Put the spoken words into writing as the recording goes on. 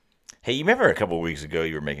Hey, you remember a couple of weeks ago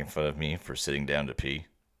you were making fun of me for sitting down to pee?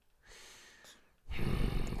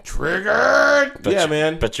 Triggered! Yeah,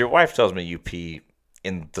 man. But your wife tells me you pee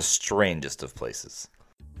in the strangest of places.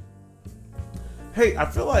 Hey, I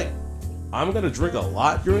feel like I'm going to drink a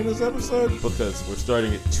lot during this episode because we're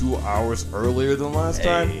starting it 2 hours earlier than last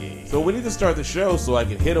time. So we need to start the show so I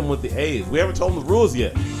can hit them with the A's. We haven't told them the rules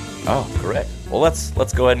yet. Oh, correct. Well, let's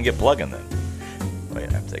go ahead and get plugging then. Wait,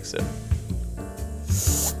 I have to take a sip.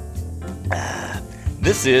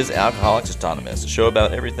 This is Alcoholics Anonymous, a show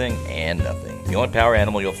about everything and nothing. The only power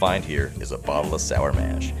animal you'll find here is a bottle of sour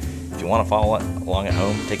mash. If you want to follow along at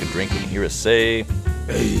home, take a drink and hear us say,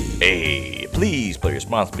 hey. Please play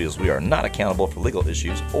responsibly as we are not accountable for legal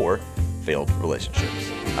issues or failed relationships.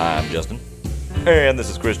 I'm Justin. And this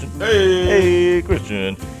is Christian. Hey,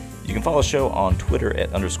 Christian. You can follow the show on Twitter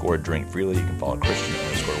at _drinkfreely. You can follow Christian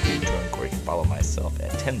 _weeddrunk, or you can follow myself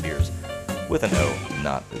at 10 beers with an O,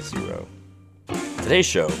 not a 0. Today's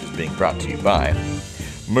show is being brought to you by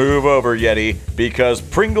Move Over Yeti, because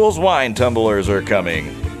Pringles wine tumblers are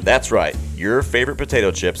coming. That's right, your favorite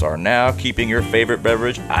potato chips are now keeping your favorite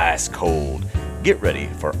beverage ice cold. Get ready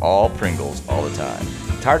for all Pringles all the time.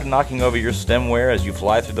 Tired of knocking over your stemware as you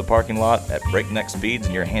fly through the parking lot at breakneck speeds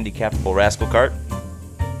in your handicapable rascal cart?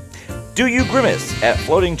 Do you grimace at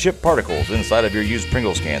floating chip particles inside of your used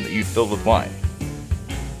Pringles can that you filled with wine?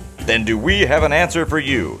 Then do we have an answer for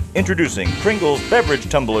you? Introducing Pringles beverage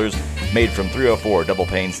tumblers made from 304 double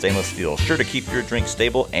pane stainless steel, sure to keep your drink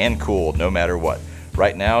stable and cool no matter what.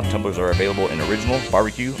 Right now, tumblers are available in original,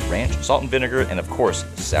 barbecue, ranch, salt and vinegar, and of course,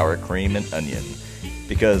 sour cream and onion.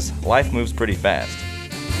 Because life moves pretty fast.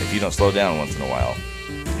 If you don't slow down once in a while,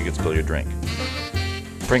 you can spill your drink.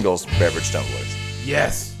 Pringles beverage tumblers.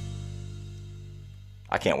 Yes.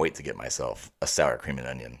 I can't wait to get myself a sour cream and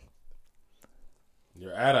onion.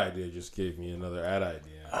 Your ad idea just gave me another ad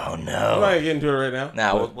idea. Oh, no. I'm not going to get into it right now.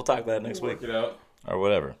 Nah, we'll talk about it next week. Work it out. Or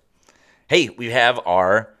whatever. Hey, we have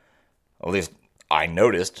our, at least I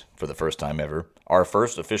noticed for the first time ever, our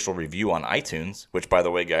first official review on iTunes, which, by the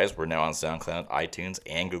way, guys, we're now on SoundCloud, iTunes,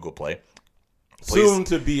 and Google Play. Soon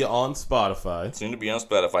to be on Spotify. Soon to be on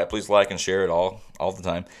Spotify. Please like and share it all the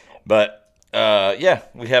time. But, yeah,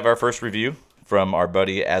 we have our first review from our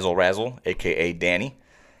buddy Azzle Razzle, a.k.a. Danny.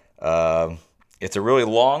 It's a really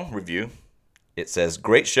long review. It says,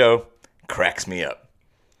 great show, cracks me up.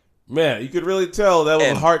 Man, you could really tell that was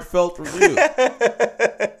a heartfelt review.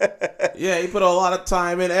 Yeah, he put a lot of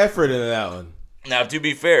time and effort into that one. Now, to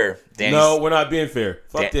be fair, Danny... No, we're not being fair.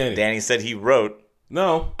 Fuck Danny. Danny said he wrote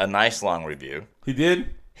a nice long review. He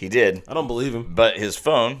did? He did. I don't believe him. But his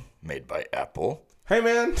phone, made by Apple... Hey,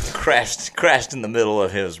 man. Crashed in the middle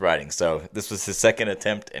of his writing. So this was his second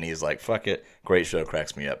attempt, and he's like, fuck it, great show,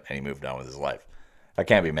 cracks me up. And he moved on with his life. I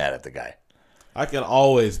can't be mad at the guy. I can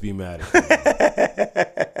always be mad at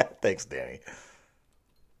him. Thanks, Danny.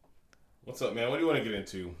 What's up, man? What do you want to get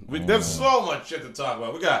into? There's so much shit to talk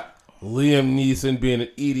about. We got Liam Neeson being an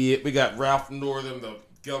idiot. We got Ralph Northam, the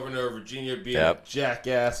governor of Virginia, being a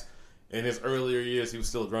jackass. In his earlier years, he was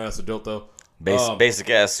still a grown-ass adult, though.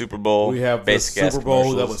 Basic-ass Super Bowl. We have the Super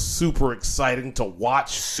Bowl that was super exciting to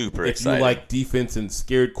watch. Super if exciting. If you like defense and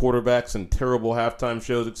scared quarterbacks and terrible halftime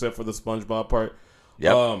shows, except for the SpongeBob part.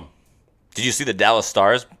 Yep. Did you see the Dallas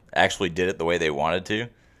Stars actually did it the way they wanted to?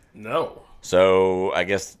 No. So I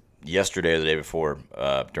guess yesterday or the day before,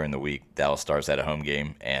 during the week, Dallas Stars had a home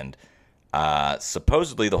game, and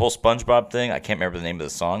supposedly the whole SpongeBob thing, I can't remember the name of the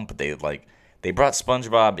song, but they brought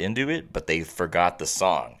SpongeBob into it, but they forgot the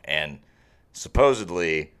song. And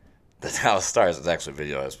supposedly the Dallas Stars, is actually a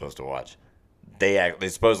video I was supposed to watch. They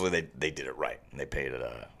supposedly they did it right, and they paid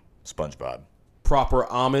SpongeBob proper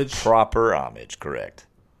homage. Proper homage, correct.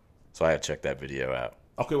 So I had to check that video out.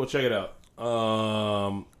 Okay, well, check it out.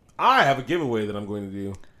 I have a giveaway that I'm going to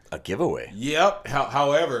do. A giveaway? Yep.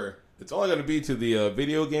 However, it's only going to be to the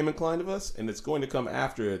video game inclined of us, and it's going to come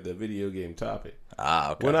after the video game topic.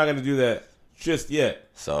 Okay. We're not going to do that just yet.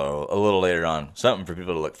 So a little later on. Something for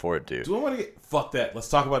people to look forward to. Do I want to get... Fuck that. Let's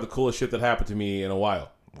talk about the coolest shit that happened to me in a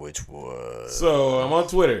while. Which was... So, I'm on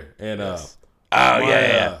Twitter, and... Yes.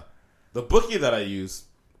 Yeah. The bookie that I use,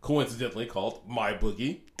 coincidentally called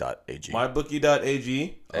MyBookie.ag.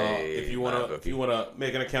 MyBookie.ag. If you want to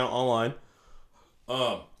make an account online,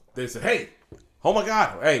 they said, hey, oh my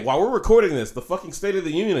God, hey, while we're recording this, the fucking State of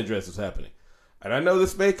the Union address is happening. And I know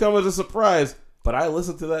this may come as a surprise, but I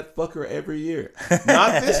listen to that fucker every year.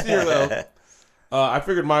 Not this year, though. I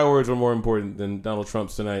figured my words were more important than Donald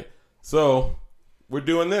Trump's tonight. So, we're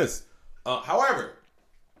doing this. However,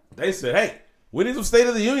 they said, hey, we need some State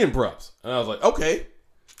of the Union props. And I was like, okay.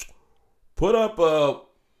 Put up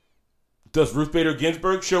Does Ruth Bader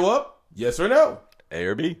Ginsburg show up? Yes or no? A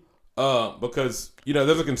or B? Because,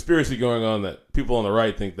 there's a conspiracy going on that people on the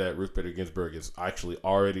right think that Ruth Bader Ginsburg is actually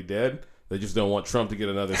already dead. They just don't want Trump to get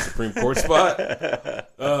another Supreme Court spot.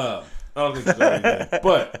 I don't think she's already dead.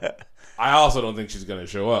 But I also don't think she's going to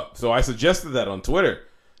show up. So I suggested that on Twitter.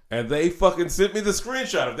 And they fucking sent me the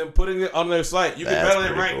screenshot of them putting it on their site. You can battle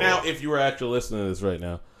it right now if you were actually listening to this right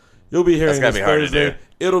now. You'll be hearing this Thursday.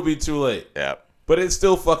 It'll be too late. Yeah. But it's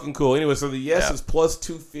still fucking cool. Anyway, so the yes is plus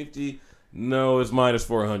 250. No is minus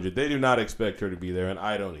 400. They do not expect her to be there, and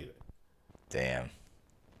I don't either. Damn.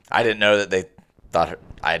 I didn't know that they thought her.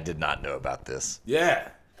 I did not know about this. Yeah.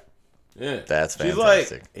 That's fantastic. She's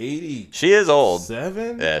like 80. She is old.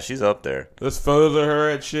 7? Yeah, she's up there. There's photos of her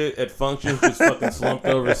at functions just fucking slumped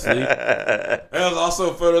over asleep. And there's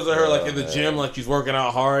also photos of her like in the gym, like she's working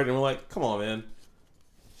out hard, and we're like, come on, man.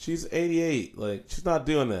 She's 88. Like, she's not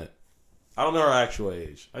doing that. I don't know her actual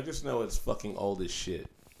age. I just know it's fucking old as shit.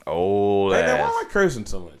 Old Hey, ass. man, why am I cursing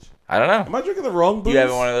so much? I don't know. Am I drinking the wrong booze? You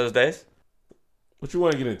having one of those days? What you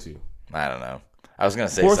want to get into? I don't know. I was going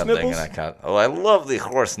to say Horse something nipples? and I caught... Oh, I love the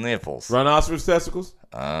horse nipples. Rhinoceros testicles?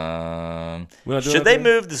 Should they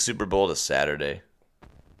move the Super Bowl to Saturday?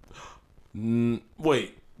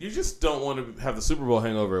 Wait, you just don't want to have the Super Bowl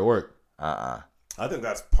hangover at work. I think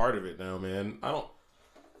that's part of it now, man.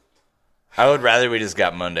 I would rather we just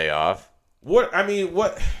got Monday off. What?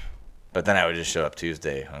 But then I would just show up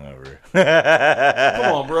Tuesday hungover.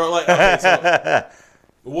 Come on, bro. Like, okay, so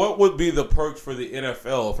what would be the perks for the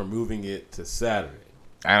NFL for moving it to Saturday?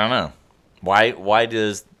 I don't know. Why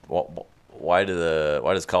does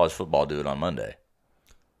college football do it on Monday?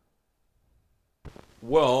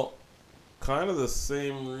 Well, kind of the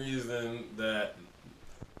same reason that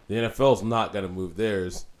the NFL's not going to move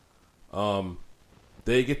theirs.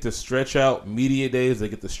 They get to stretch out media days. They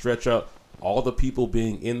get to stretch out all the people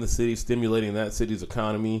being in the city, stimulating that city's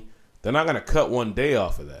economy. They're not going to cut one day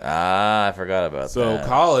off of that. I forgot about that. So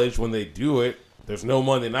college, when they do it, there's no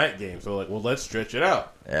Monday night game. So well, let's stretch it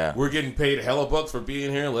out. Yeah. We're getting paid hella bucks for being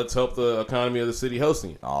here. Let's help the economy of the city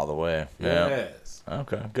hosting it. All the way. Yes. Yeah.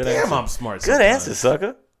 Okay. Good Damn, answer. I'm smart. Good answer,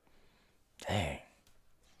 sucker. Dang.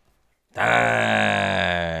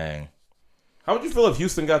 How would you feel if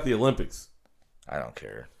Houston got the Olympics? I don't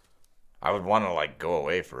care. I would want to go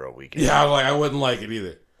away for a weekend. Yeah, I wouldn't like it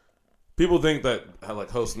either. People think that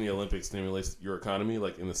hosting the Olympics stimulates your economy,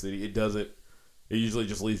 in the city. It doesn't. It usually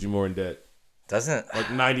just leaves you more in debt. Doesn't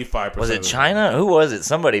 95%. Was it China? Who was it?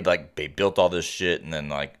 Somebody they built all this shit and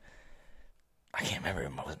then I can't remember.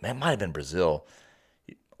 It might have been Brazil,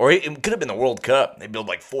 or it could have been the World Cup. They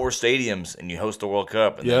build 4 stadiums and you host the World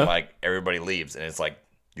Cup and then everybody leaves and it's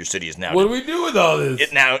your city is now. What do we do with all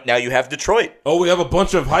this? Now you have Detroit. Oh, we have a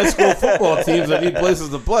bunch of high school football teams that need places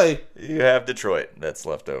to play. You have Detroit that's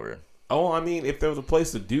left over. Oh, I mean, if there was a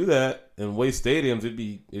place to do that and waste stadiums, it'd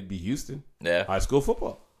be Houston. Yeah, high school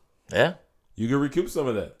football. Yeah, you can recoup some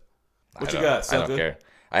of that. What you got, Sucker? I don't care.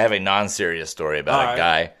 I have a non-serious story about a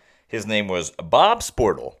guy. His name was Bob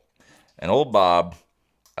Sportle, and old Bob.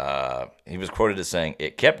 He was quoted as saying,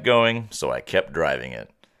 "It kept going, so I kept driving it."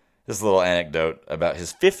 This little anecdote about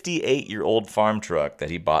his 58-year-old farm truck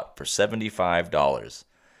that he bought for $75.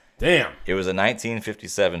 Damn. It was a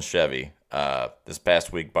 1957 Chevy. This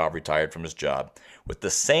past week, Bob retired from his job with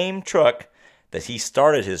the same truck that he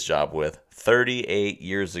started his job with 38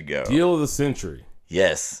 years ago. Deal of the century.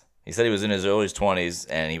 Yes. He said he was in his early 20s,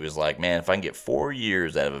 and he was like, man, if I can get 4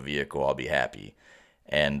 years out of a vehicle, I'll be happy.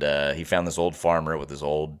 And he found this old farmer with his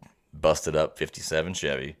old busted-up 57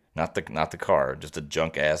 Chevy. Not the car, just a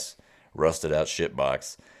junk-ass, rusted-out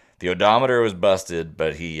shitbox. The odometer was busted,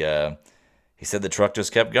 but he said the truck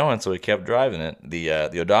just kept going, so he kept driving it.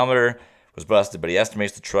 The odometer was busted, but he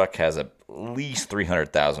estimates the truck has at least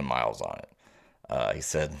 300,000 miles on it. He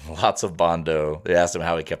said lots of Bondo. They asked him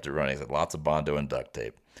how he kept it running. He said lots of Bondo and duct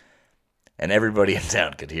tape. And everybody in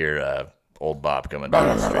town could hear old Bob coming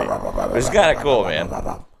down the street. Which is kind of cool, man.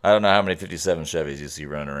 I don't know how many 57 Chevys you see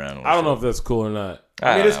running around. I don't know if that's cool or not.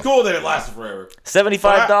 I mean, it's cool that it lasted forever. $75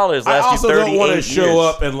 lasts you 38 years. I also don't want to show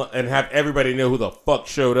up and have everybody know who the fuck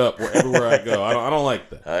showed up everywhere I go. I don't like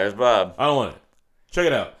that. There's Bob. I don't want it. Check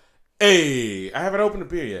it out. Hey, I haven't opened a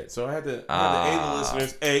beer yet, so I had to aid the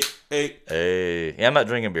listeners. Hey. Yeah, I'm not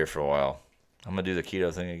drinking beer for a while. I'm going to do the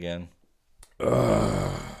keto thing again.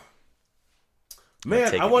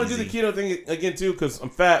 Man, I want to do the keto thing again, too, because I'm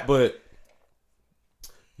fat, but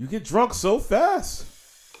you get drunk so fast.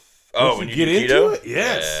 Oh, when you get into it?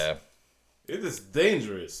 Yes. Yeah. It is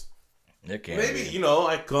dangerous. It can Maybe,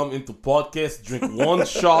 I come into podcast, drink one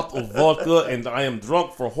shot of vodka, and I am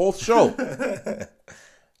drunk for a whole show.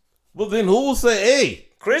 Well, then who will say, hey,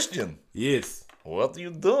 Christian. Yes. What are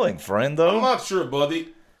you doing, friendo? I'm not sure,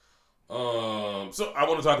 buddy. So I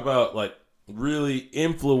want to talk about like really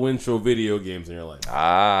influential video games in your life.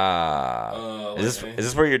 Is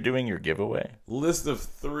this where you're doing your giveaway? List of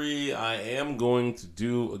 3. I am going to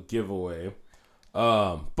do a giveaway,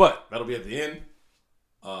 but that'll be at the end.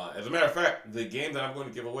 As a matter of fact, the game that I'm going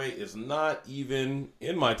to give away is not even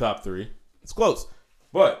in my top 3. It's close,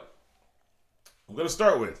 but I'm going to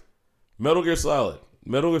start with Metal Gear Solid.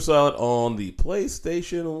 Metal Gear Solid on the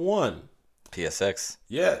PlayStation 1. PSX?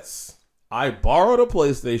 Yes. I borrowed a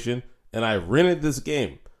PlayStation and I rented this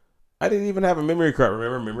game. I didn't even have a memory card.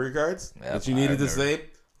 Remember memory cards that you needed to save?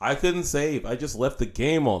 I couldn't save. I just left the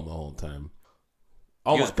game on the whole time.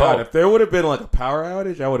 Oh my God. If there would have been like a power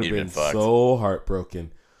outage, I would have been so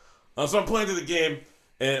heartbroken. So I'm playing through the game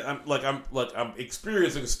and I'm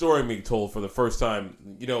experiencing a story being told for the first time,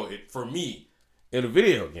 for me in a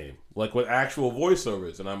video game, like with actual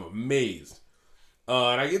voiceovers, and I'm amazed.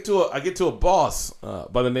 And I get to a boss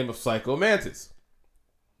by the name of Psycho Mantis.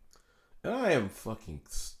 And I am fucking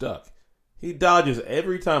stuck. He dodges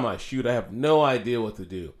every time I shoot. I have no idea what to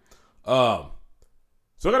do. So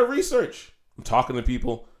I got to research. I'm talking to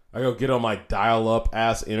people. I go get on my dial-up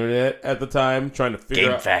ass internet at the time, trying to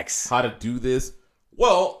figure out how to do this.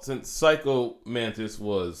 Well, since Psycho Mantis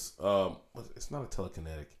was, it's not a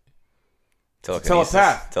telekinetic.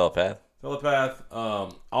 Telepath.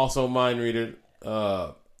 Also mind reader.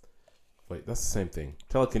 Wait, that's the same thing.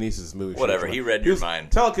 Telekinesis movie. Whatever, he read your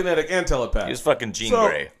mind. Telekinetic and telepath. He was fucking Jean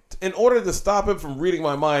Grey. In order to stop him from reading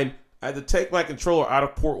my mind, I had to take my controller out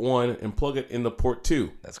of port 1 and plug it into port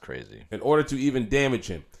 2. That's crazy. In order to even damage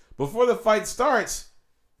him. Before the fight starts,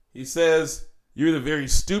 he says, "You're either very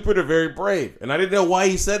stupid or very brave." And I didn't know why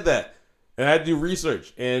he said that. And I had to do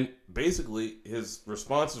research. And basically, his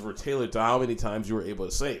responses were tailored to how many times you were able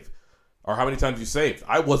to save. Or how many times you saved.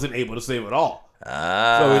 I wasn't able to save at all. So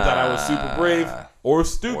he thought I was super brave or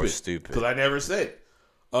stupid. Because I never saved.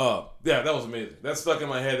 Yeah, that was amazing. That stuck in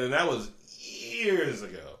my head. And that was years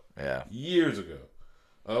ago. Yeah. Years ago.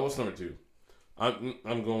 What's number 2?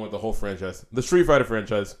 I'm going with the whole franchise. The Street Fighter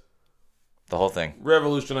franchise. The whole thing.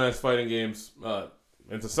 Revolutionized fighting games.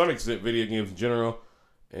 And to some extent, video games in general.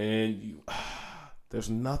 And there's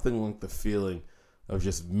nothing like the feeling of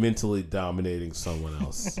just mentally dominating someone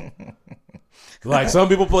else. Like some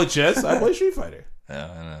people play chess. I play Street Fighter.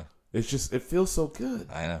 Yeah, I know. It's just, it feels so good.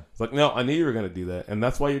 I know. It's like, no, I knew you were going to do that. And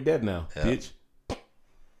that's why you're dead now, bitch.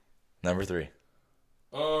 Number 3.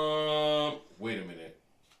 Wait a minute.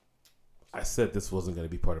 I said this wasn't going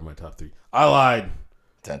to be part of my top 3. I lied.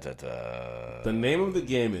 The name of the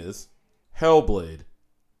game is Hellblade: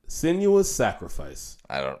 Senua's Sacrifice.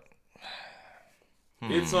 I don't.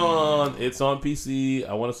 It's on PC.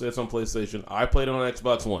 I want to say it's on PlayStation. I played it on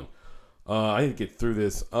Xbox One. I need to get through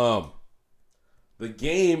this. The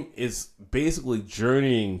game is basically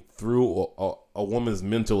journeying through a woman's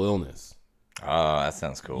mental illness. Oh, that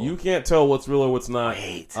sounds cool. You can't tell what's real or what's not.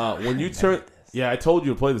 Wait, when you turn, I told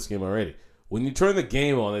you to play this game already. When you turn the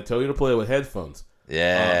game on, they tell you to play it with headphones.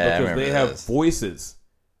 Yeah, because they have voices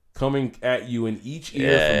coming at you in each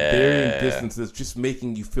ear from varying distances, just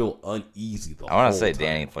making you feel uneasy. I want to say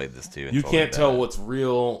Danny played this too. You can't tell what's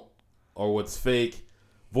real or what's fake.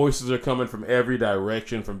 Voices are coming from every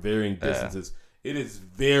direction from varying distances. It is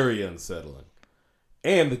very unsettling.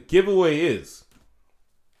 And the giveaway is,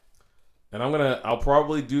 and I'll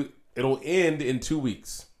probably do, it'll end in 2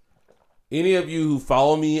 weeks. Any of you who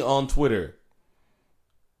follow me on Twitter,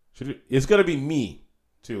 it's going to be me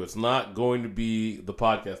too. It's not going to be the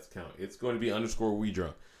podcast account. It's going to be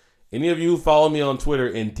 _WeDrunk. Any of you who follow me on Twitter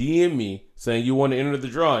and DM me saying you want to enter the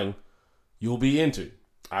drawing, you'll be entered.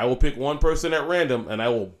 I will pick one person at random and I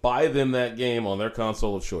will buy them that game on their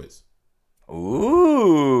console of choice.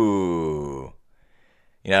 Ooh.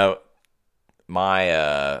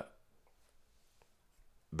 My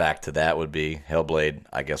back to that would be Hellblade,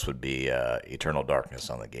 I guess would be Eternal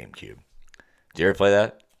Darkness on the GameCube. Did you ever play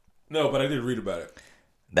that? No, but I did read about it.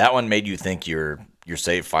 That one made you think your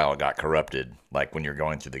save file got corrupted, like when you're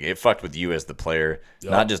going through the game. It fucked with you as the player,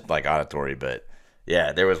 not just like auditory, but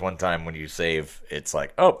yeah, there was one time when you save, it's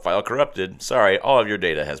like, oh, file corrupted. Sorry, all of your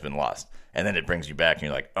data has been lost. And then it brings you back and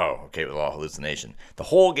you're like, oh, okay, it was all hallucination. The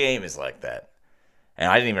whole game is like that. And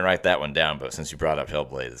I didn't even write that one down, but since you brought up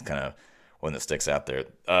Hellblade, it's kind of one that sticks out there.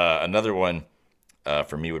 Another one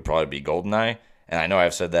for me would probably be GoldenEye. And I know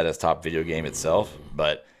I've said that as top video game itself,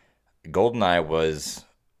 but GoldenEye was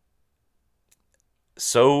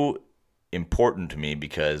so important to me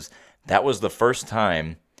because that was the first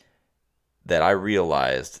time that I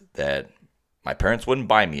realized that my parents wouldn't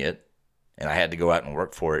buy me it, and I had to go out and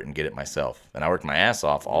work for it and get it myself. And I worked my ass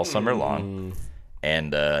off all summer long,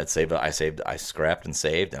 and I scrapped and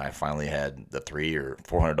saved, and I finally had the $300 or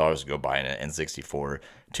 $400 to go buy an N64,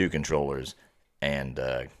 2 controllers, and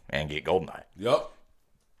get GoldenEye. Yep.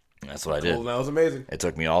 That's what I did. GoldenEye was amazing. It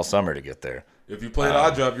took me all summer to get there. If you played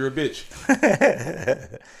Odd Job, you're a bitch.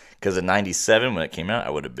 Because in 97, when it came out, I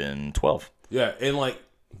would have been 12. Yeah, and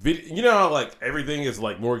you know how everything is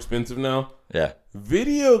more expensive now? Yeah.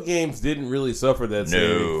 Video games didn't really suffer that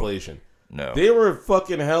same inflation. No. They were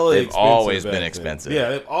fucking hella expensive. They've always been expensive. Yeah,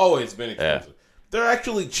 they've always been expensive. Yeah. They're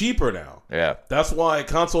actually cheaper now. Yeah. That's why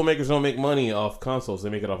console makers don't make money off consoles. They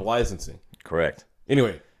make it off licensing. Correct.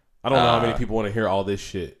 Anyway, I don't know how many people want to hear all this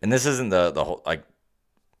shit. And this isn't the whole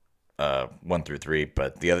 1 through 3,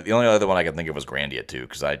 but the only other one I could think of was Grandia 2,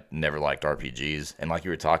 because I never liked RPGs. And like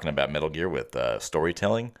you were talking about Metal Gear with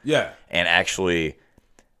storytelling. Yeah. And actually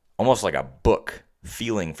almost like a book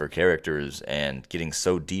feeling for characters and getting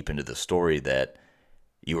so deep into the story that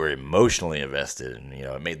you were emotionally invested, and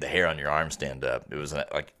it made the hair on your arm stand up. It was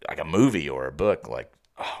like a movie or a book.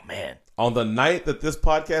 Oh man! On the night that this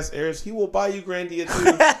podcast airs, he will buy you Grandia 2,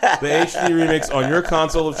 the HD remix on your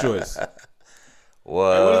console of choice. When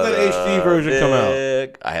does that HD version come out?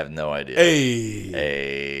 I have no idea.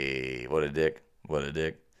 Hey, what a dick! What a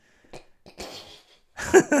dick!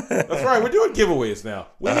 That's right. We're doing giveaways now.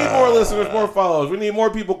 We need more listeners, more followers. We need more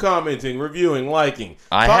people commenting, reviewing, liking.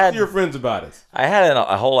 Talk to your friends about it. I had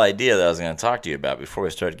a whole idea that I was going to talk to you about before we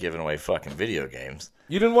started giving away fucking video games.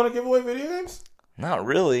 You didn't want to give away video games? Not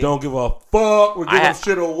really. Don't give a fuck. We're giving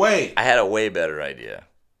shit away. I had a way better idea.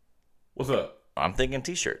 What's up? I'm thinking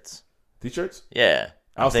T-shirts. T-shirts? Yeah.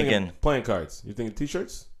 I was thinking playing cards. You thinking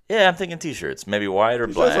T-shirts? Yeah, I'm thinking T-shirts. Maybe white or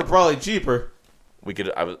black. T-shirts are probably cheaper.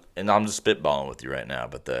 And I'm just spitballing with you right now,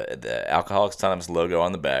 but the Alcoholics Anonymous logo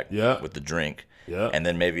on the back with the drink, and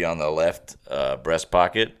then maybe on the left breast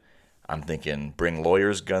pocket, I'm thinking bring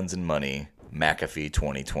lawyers, guns, and money, McAfee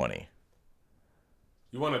 2020.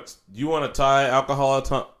 You want to tie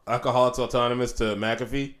Alcoholics Anonymous to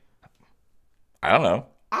McAfee? I don't know.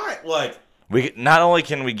 Not only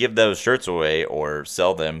can we give those shirts away or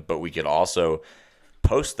sell them, but we could also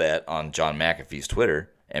post that on John McAfee's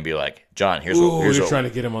Twitter. And be like, John, here's what trying to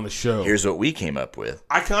get him on the show. Here's what we came up with.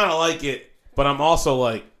 I kind of like it, but I'm also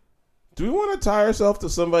like, do we want to tie ourselves to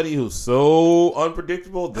somebody who's so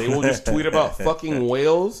unpredictable they will just tweet about fucking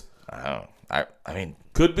whales? I mean,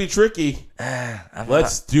 could be tricky.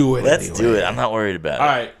 Let's do it. Let's do it. I'm not worried about it. All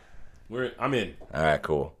right, I'm in. All right,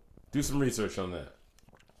 cool. Do some research on that.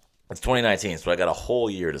 It's 2019, so I got a whole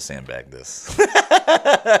year to sandbag this. No,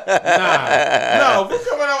 we're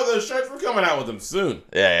coming out with those shirts. We're coming out with them soon.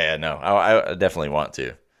 Yeah, no. I definitely want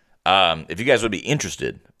to. If you guys would be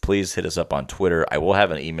interested, please hit us up on Twitter. I will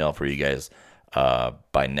have an email for you guys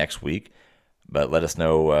by next week, but let us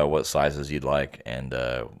know what sizes you'd like, and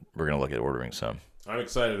we're going to look at ordering some. I'm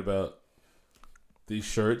excited about these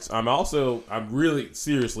shirts. I'm really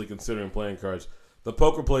seriously considering playing cards. The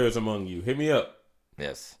poker players among you, hit me up.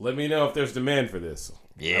 Yes. Let me know if there's demand for this.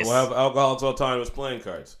 Yes. I will have Alcoholics Anonymous playing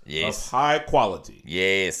cards. Yes. Of high quality.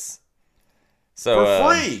 Yes. So for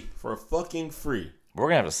free. For fucking free. We're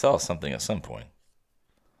going to have to sell something at some point.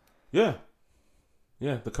 Yeah.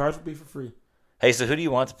 Yeah, the cards will be for free. Hey, so who do you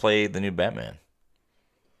want to play the new Batman?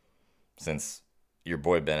 Since your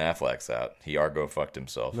boy Ben Affleck's out. He argo fucked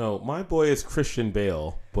himself. No, my boy is Christian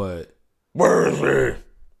Bale, but... Where is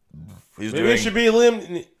he? Maybe it should be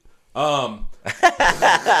Lim...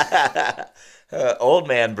 old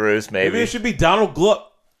man Bruce, maybe. Maybe it should be Donald Glover.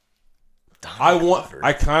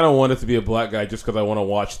 I kind of want it to be a black guy just because I want to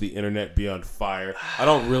watch the internet be on fire. I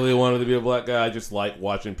don't really want it to be a black guy. I just like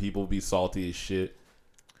watching people be salty as shit.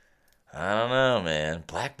 I don't know, man.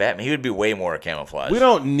 Black Batman, he would be way more camouflage. We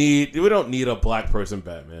don't need a black person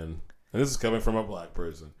Batman. And this is coming from a black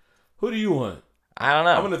person. Who do you want? I don't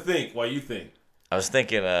know. I'm gonna think while you think. I was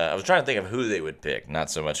thinking. I was trying to think of who they would pick,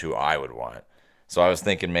 not so much who I would want. So I was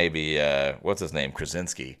thinking maybe what's his name,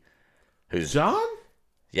 Krasinski, who's John.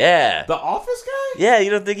 Yeah, the Office guy. Yeah, you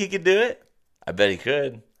don't think he could do it? I bet he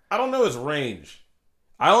could. I don't know his range.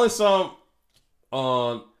 I only saw him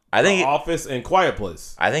on The Office and Quiet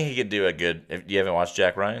Place. I think he could do a good. If you haven't watched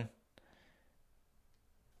Jack Ryan.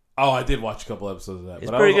 Oh, I did watch a couple episodes of that.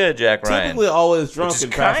 He's pretty good, Jack Ryan. Typically always drunk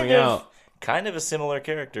and passing out. Kind of a similar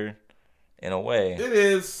character. In a way. It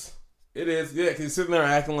is. Yeah, because he's sitting there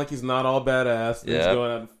acting like he's not all badass. Yeah. He's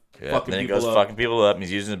going out fucking then he people goes up. fucking people up. And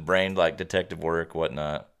he's using his brain like detective work,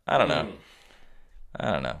 whatnot. I don't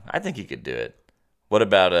know. I think he could do it. What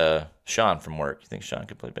about Sean from work? You think Sean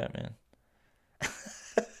could play Batman?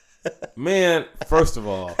 Man, first of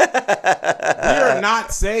all, we are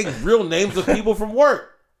not saying real names of people from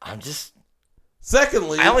work.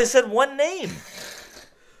 Secondly, I only said one name.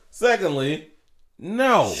 Secondly,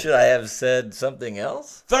 no. Should I have said something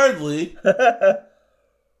else? Thirdly,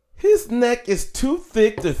 his neck is too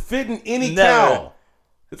thick to fit in any cowl.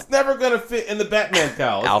 It's never going to fit in the Batman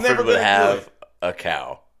cowl. It's Alfred never would gonna have a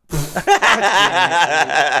cow. That's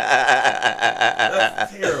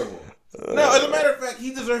terrible. No, as a matter of fact,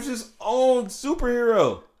 he deserves his own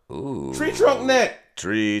superhero. Ooh. Tree Trunk Neck.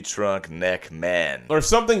 Tree Trunk Neck Man. Or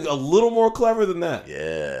something a little more clever than that.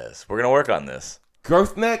 Yes. We're going to work on this.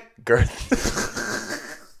 Girth Neck? We're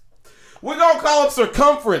going to call it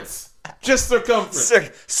Circumference. Just Circumference.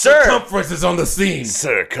 Circumference is on the scene.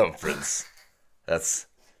 Circumference. That's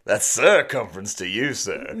circumference to you,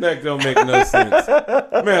 sir. Neck don't make no sense.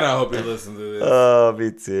 Man, I hope you listen to this. Oh,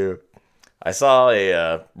 me too. I saw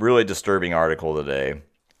a really disturbing article today.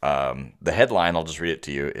 The headline, I'll just read it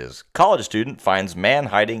to you, is College Student Finds Man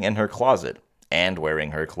Hiding in Her Closet and Wearing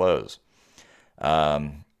Her Clothes.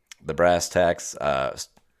 The brass tacks, I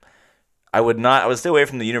would stay away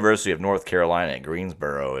from the University of North Carolina at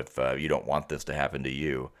Greensboro if you don't want this to happen to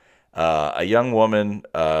you. A young woman,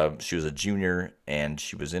 she was a junior, and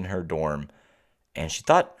she was in her dorm, and she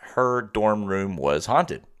thought her dorm room was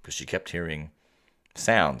haunted because she kept hearing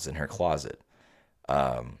sounds in her closet.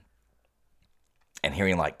 And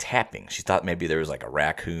hearing like tapping. She thought maybe there was like a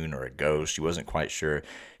raccoon or a ghost. She wasn't quite sure.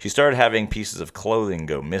 She started having pieces of clothing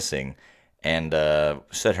go missing, and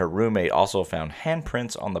said her roommate also found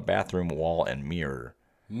handprints on the bathroom wall and mirror.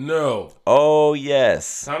 No. Oh,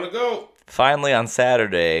 yes. Time to go. Finally, on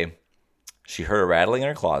Saturday, she heard a rattling in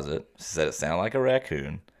her closet. She said it sounded like a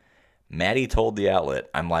raccoon. Maddie told the outlet,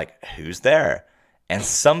 I'm like, who's there? And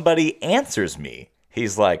somebody answers me.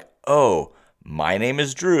 He's like, oh, my name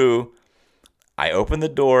is Drew. I open the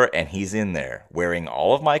door, and he's in there, wearing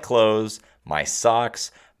all of my clothes, my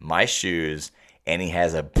socks, my shoes, and he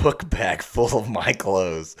has a book bag full of my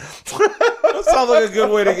clothes. That sounds like a good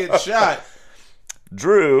way to get shot.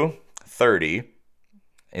 Drew, 30,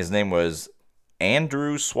 his name was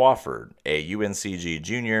Andrew Swafford, a UNCG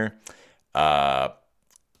junior.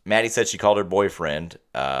 Maddie said she called her boyfriend.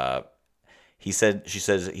 She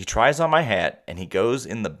says he tries on my hat, and he goes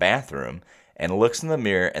in the bathroom and looks in the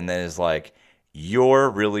mirror and then is like, you're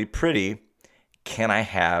really pretty. Can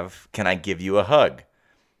I give you a hug?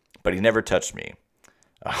 But he never touched me.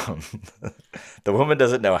 The woman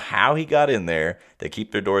doesn't know how he got in there. They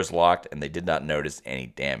keep their doors locked, and they did not notice any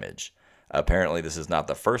damage. Apparently, this is not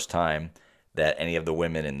the first time that any of the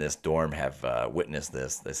women in this dorm have witnessed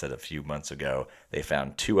this. They said a few months ago they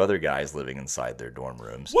found 2 other guys living inside their dorm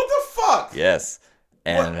rooms. What the fuck? Yes.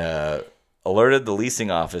 And alerted the leasing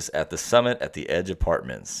office at the Summit at the Edge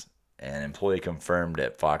Apartments. An employee confirmed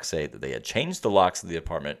at Fox 8 that they had changed the locks of the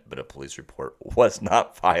apartment, but a police report was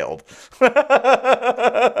not filed. What do you mean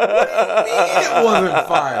it wasn't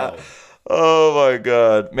filed? Oh, my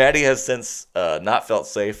God. Maddie has since not felt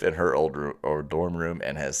safe in her old dorm room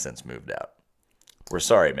and has since moved out. We're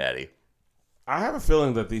sorry, Maddie. I have a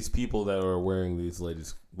feeling that these people that are wearing these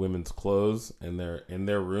women's clothes in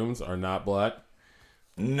their rooms are not black.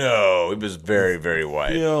 No, it was very, very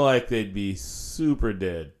white. I feel like they'd be super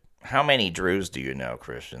dead. How many Drews do you know,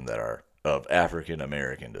 Christian, that are of African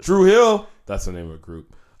American descent? Drew Hill. That's the name of a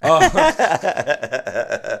group. Get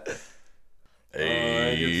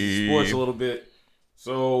sports a little bit.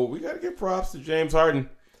 So we got to give props to James Harden.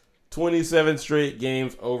 27 straight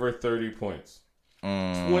games over 30 points.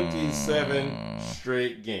 27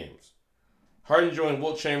 straight games. Harden joined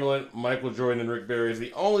Wilt Chamberlain, Michael Jordan, and Rick Barry as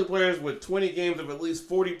the only players with 20 games of at least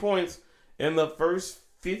 40 points in the first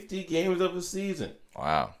 50 games of a season.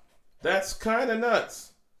 Wow. That's kind of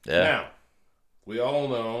nuts. Yeah. Now, we all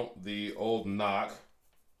know the old knock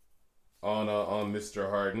on Mr.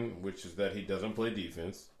 Harden, which is that he doesn't play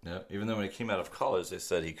defense. Yeah, even though when he came out of college, they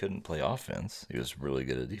said he couldn't play offense. He was really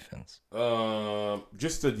good at defense.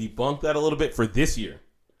 Just to debunk that a little bit for this year,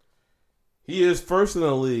 he is first in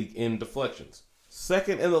the league in deflections,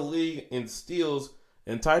 second in the league in steals,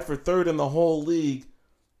 and tied for third in the whole league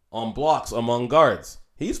on blocks among guards.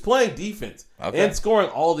 He's playing defense and scoring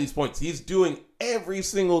all these points. He's doing every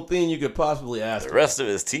single thing you could possibly ask. The rest of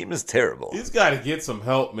his team is terrible. He's got to get some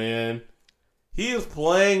help, man. He is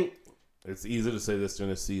playing. It's easy to say this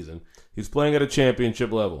during the season. He's playing at a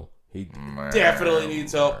championship level. He definitely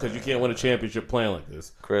needs help because you can't win a championship playing like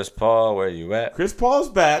this. Chris Paul, where you at? Chris Paul's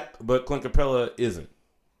back, but Clint Capella isn't.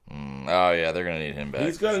 Oh yeah, they're gonna need him back.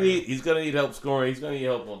 He's gonna need help scoring. He's gonna need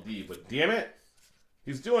help on D. But damn it,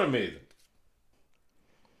 he's doing amazing.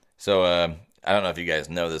 So I don't know if you guys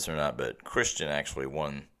know this or not, but Christian actually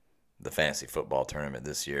won the fantasy football tournament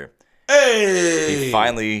this year. Hey! He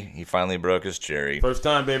finally broke his cherry. First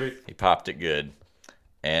time, baby. He popped it good.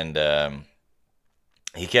 And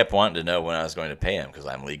he kept wanting to know when I was going to pay him because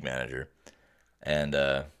I'm league manager. And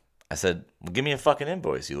I said, well, give me a fucking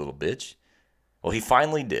invoice, you little bitch. Well, he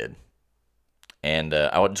finally did. And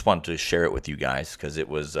I just wanted to share it with you guys because it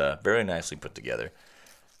was very nicely put together.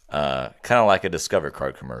 Kind of like a Discover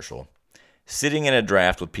card commercial. Sitting in a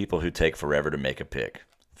draft with people who take forever to make a pick,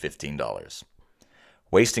 $15.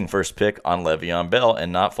 Wasting first pick on Le'Veon Bell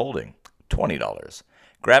and not folding, $20.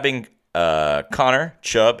 Grabbing Connor,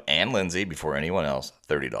 Chubb, and Lindsey before anyone else,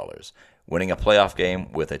 $30. Winning a playoff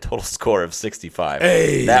game with a total score of 65.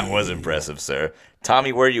 Hey. That was impressive, sir.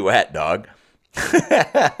 Tommy, where you at, dog?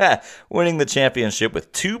 Winning the championship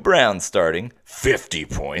with 2 Browns starting, 50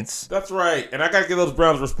 points. That's right. And I got to give those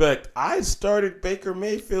Browns respect. I started Baker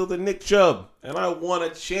Mayfield and Nick Chubb, and I won a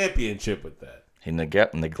championship with that. He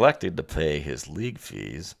neglected to pay his league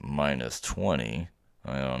fees, minus 20.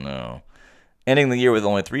 I don't know. Ending the year with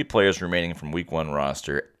only 3 players remaining from week 1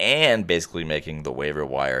 roster and basically making the waiver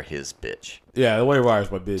wire his bitch. Yeah, the waiver wire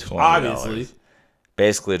is my bitch, $20. Obviously.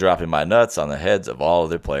 Basically dropping my nuts on the heads of all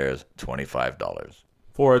other players, $25.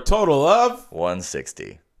 For a total of?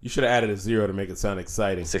 $160. You should have added a 0 to make it sound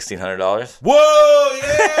exciting. $1,600? Whoa,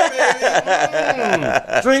 yeah,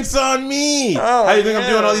 baby. Drinks on me. Oh, how do you think I'm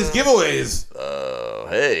doing all these giveaways?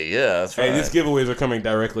 Hey, yeah, that's right. Hey, these giveaways are coming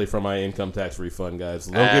directly from my income tax refund, guys.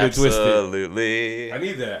 Don't get it twisted. Absolutely. I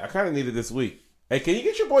need that. I kind of need it this week. Hey, can you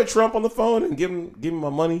get your boy Trump on the phone and give him my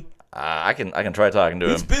money? I can try talking to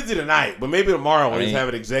him. He's busy tonight, but maybe tomorrow when he's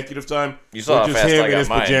having executive time. You saw how fast him I got in his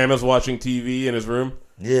mine. pajamas watching TV in his room.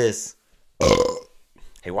 Yes.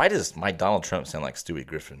 Hey, why does my Donald Trump sound like Stewie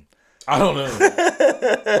Griffin? I don't know.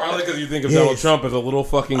 Probably because you think of Donald Trump as a little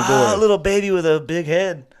fucking boy. A little baby with a big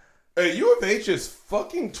head. Hey, U of H is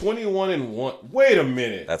fucking 21-1. Wait a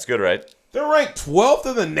minute. That's good, right? They're ranked 12th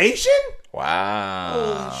in the nation?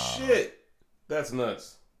 Wow. Holy shit. That's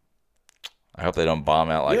nuts. I hope they don't bomb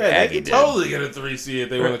out like Aggie did. They could totally get a 3 seed if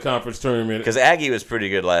they win the conference tournament. Because Aggie was pretty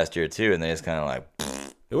good last year, too, and they just kind of like...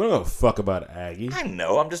 They don't give a fuck about Aggie. I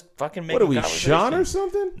know. I'm just fucking making What are we, Sean or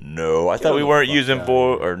something? No, I thought we weren't using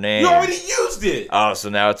for or name. You already used it. Oh, so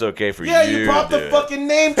now it's okay for you. Yeah, you popped the fucking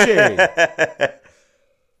name change.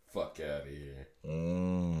 Fuck out of here.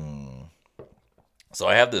 So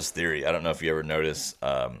I have this theory. I don't know if you ever notice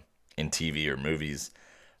in TV or movies,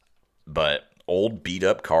 but old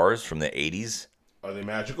beat-up cars from the 80s. Are they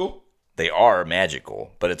magical? They are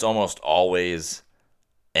magical, but it's almost always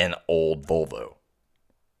an old Volvo.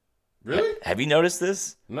 Really? Have you noticed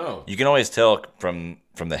this? No. You can always tell from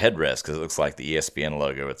the headrest because it looks like the ESPN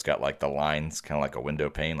logo. It's got like the lines, kind of like a window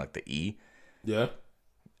pane, like the E. Yeah.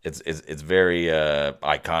 It's very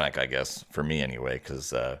iconic, I guess, for me anyway,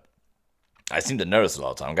 because I seem to notice it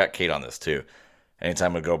all the time. I got Kate on this too.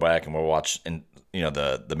 Anytime we go back and we'll watch, and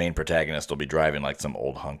the main protagonist will be driving like some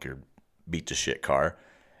old hunker beat to shit car.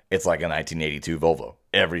 It's like a 1982 Volvo.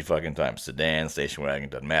 Every fucking time. Sedan, station wagon,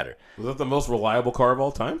 doesn't matter. Was that the most reliable car of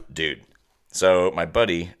all time? Dude. So my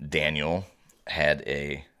buddy, Daniel, had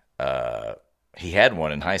he had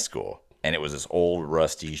one in high school. And it was this old,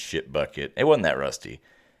 rusty shit bucket. It wasn't that rusty.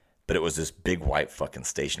 But it was this big white fucking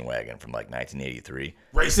station wagon from like 1983.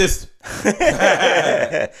 Racist!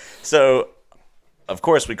 So, of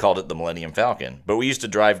course, we called it the Millennium Falcon. But we used to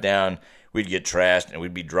drive down... We'd get trashed, and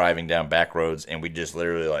we'd be driving down back roads, and we'd just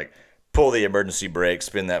literally, like, pull the emergency brake,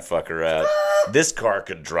 spin that fucker out. This car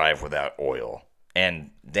could drive without oil,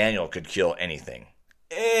 and Daniel could kill anything.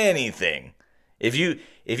 Anything. If you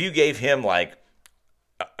gave him, like,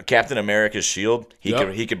 Captain America's shield, he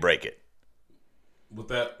could break it. With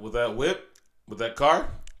that whip? With that car?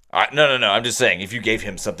 No. I'm just saying, if you gave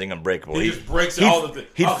him something unbreakable, he just breaks all the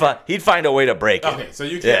things. He'd find a way to break it. Okay, so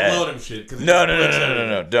you can't load him shit. No.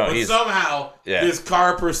 Don't. But somehow, this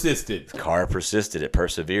car persisted. It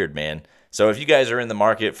persevered, man. So if you guys are in the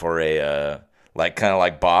market for a, kind of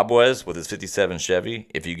like Bob was with his 57 Chevy,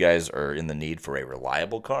 if you guys are in the need for a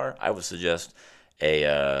reliable car, I would suggest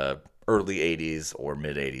a early 80s or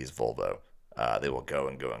mid 80s Volvo. They will go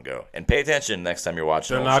and go and go. And pay attention next time you're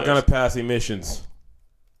watching. They're not going to pass emissions.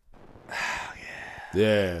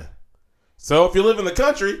 Yeah. So if you live in the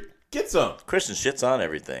country, get some. Christian shits on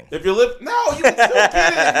everything. You can still get it if you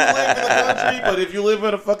live in the country, but if you live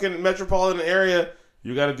in a fucking metropolitan area,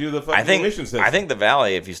 you got to do the fucking emissions test. I think the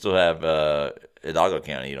Valley, if you still have Hidalgo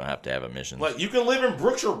County, you don't have to have emissions. Like, you can live in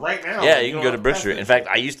Brookshire right now. Yeah, you can go to Brookshire. In fact,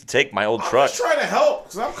 I used to take my old truck. I'm just trying to help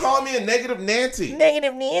because I'm calling me a negative Nancy.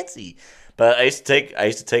 Negative Nancy. But I used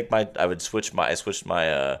to take my. I switched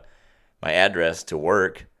my address to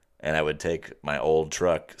work. and I would take my old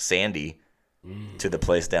truck, Sandy, to the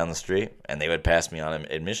place down the street, and they would pass me on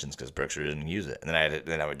admissions because Berkshire didn't use it. And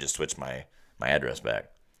then I would just switch my address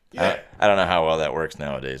back. Yeah. I don't know how well that works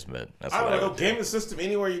nowadays, but that's what I would do. Game the system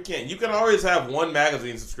anywhere you can. You can always have one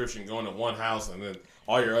magazine subscription going to one house, and then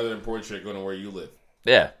all your other important shit going to where you live.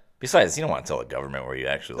 Yeah. Besides, you don't want to tell the government where you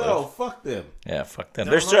actually live. No, fuck them. Yeah, fuck them.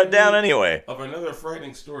 They're shut down anyway. Of another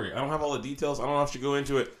frightening story. I don't have all the details. I don't know if I should go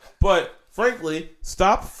into it. But, frankly,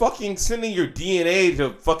 stop fucking sending your DNA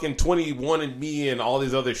to fucking 21andMe and all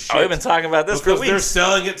these other shit. Oh, we've been talking about this for weeks. Because they're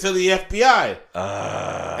selling it to the FBI.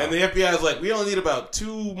 And the FBI is like, we only need about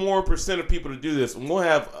 2% more of people to do this. And we'll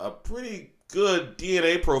have a pretty good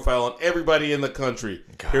DNA profile on everybody in the country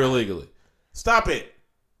here legally. Stop it.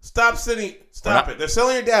 Stop it. They're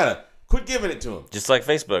selling your data. Quit giving it to them. Just like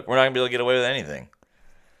Facebook. We're not going to be able to get away with anything.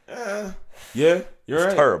 Yeah, you're right.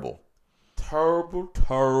 It's terrible. Terrible.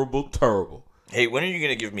 Hey, when are you going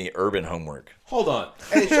to give me urban homework? Hold on.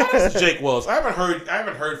 Hey, shout out to Jake Wells. I haven't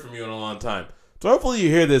heard from you in a long time. So hopefully you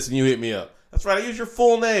hear this and you hit me up. That's right. I use your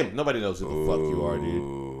full name. Nobody knows who the fuck you are,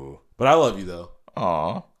 dude. But I love you, though.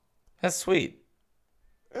 Aw. That's sweet.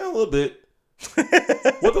 Yeah, a little bit.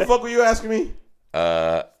 What the fuck were you asking me?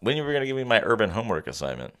 When you were going to give me my urban homework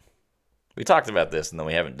assignment. We talked about this, and then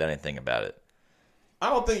we haven't done anything about it. I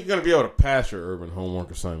don't think you're going to be able to pass your urban homework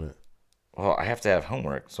assignment. Well, I have to have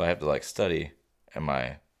homework, so I have to, study at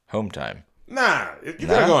my home time. Nah, you're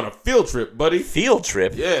going to go on a field trip, buddy. Field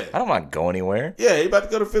trip? Yeah. I don't want to go anywhere. Yeah, you're about to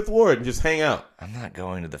go to 5th Ward and just hang out. I'm not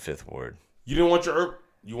going to the 5th Ward. You didn't want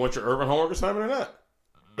you want your urban homework assignment or not?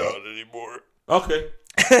 Not anymore. Okay.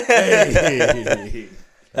 Hey.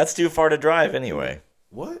 That's too far to drive anyway.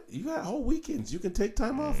 What? You got whole weekends. You can take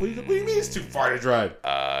time off. What do you mean it's too far to drive?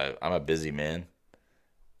 I'm a busy man.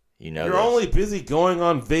 You know You're only busy going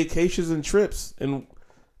on vacations and trips. And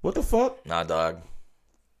what the fuck? Nah, dog.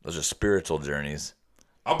 Those are spiritual journeys.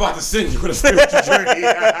 I'm about to send you on a spiritual journey.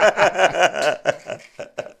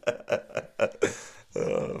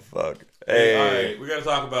 Oh, fuck. Hey, all right. We got to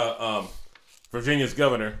talk about Virginia's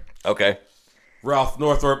governor. Okay. Ralph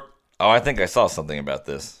Northam. Oh, I think I saw something about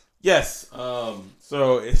this. Yes.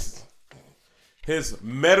 So it's his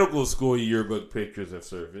medical school yearbook pictures have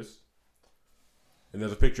surfaced. And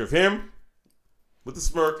there's a picture of him with a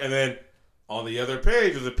smirk. And then on the other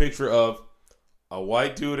page is a picture of a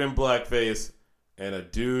white dude in blackface and a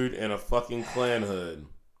dude in a fucking Klan hood.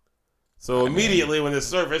 So immediately when this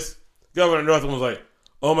surfaced, Governor Northam was like,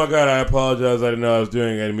 oh my God, I apologize. I didn't know I was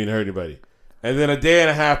doing it. I didn't mean to hurt anybody. And then a day and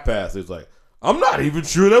a half passed. He was like, I'm not even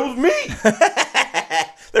sure that was me.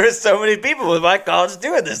 There's so many people in my college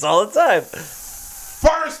doing this all the time.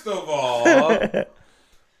 First of all,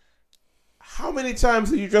 how many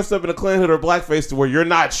times have you dressed up in a Klan hood or blackface to where you're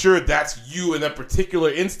not sure that's you in that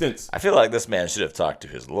particular instance? I feel like this man should have talked to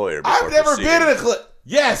his lawyer before I've never been in a Klan.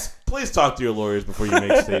 Yes, please talk to your lawyers before you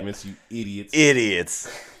make statements, you idiots.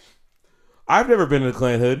 Idiots. I've never been in a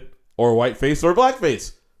Klan hood or whiteface or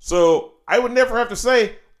blackface. So I would never have to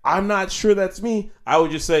say, I'm not sure that's me. I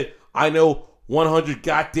would just say, I know 100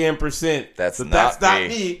 goddamn % that's not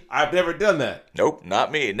me. I've never done that. Nope,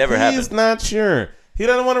 not me. It never happened. He's not sure. He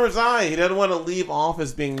doesn't want to resign. He doesn't want to leave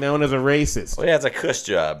office being known as a racist. Well, yeah, it's a cush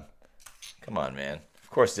job. Come on, man. Of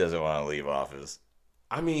course he doesn't want to leave office.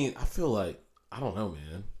 I mean, I feel like, I don't know,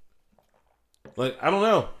 man. I don't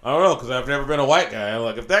know, because I've never been a white guy.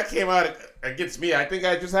 Like, if that came out against me, I think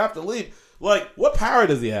I just have to leave. Like, what power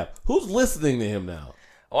does he have? Who's listening to him now?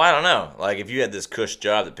 Oh, I don't know. Like, if you had this cush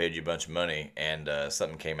job that paid you a bunch of money and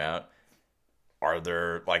something came out, are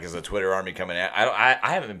there, is the Twitter army coming at?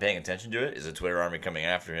 I haven't been paying attention to it. Is the Twitter army coming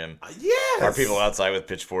after him? Yes. Are people outside with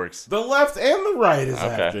pitchforks? The left and the right is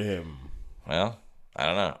after him. Well, I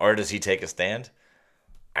don't know. Or does he take a stand?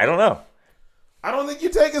 I don't know. I don't think you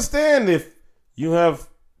take a stand if you have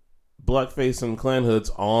blackface and Klan hoods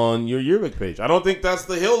on your yearbook page. I don't think that's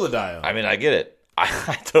the hill to die on. I mean, I get it.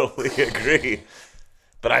 I totally agree.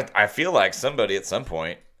 But I feel like somebody at some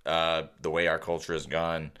point, the way our culture has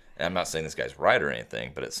gone, and I'm not saying this guy's right or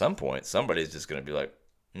anything, but at some point, somebody's just going to be like,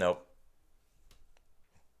 nope.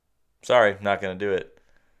 Sorry, not going to do it.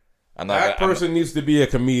 That person needs to be a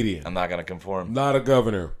comedian. I'm not going to conform. Not a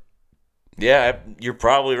governor. Yeah, you're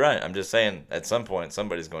probably right. I'm just saying, at some point,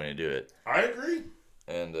 somebody's going to do it. I agree.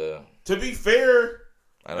 And to be fair,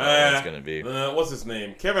 I don't know what it's going to be. What's his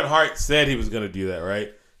name? Kevin Hart said he was going to do that,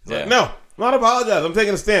 right? He's like, no, I'm not apologizing. I'm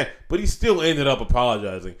taking a stand. But he still ended up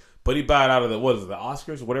apologizing. But he bowed out of the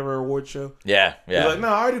Oscars or whatever award show? Yeah. He's like, no,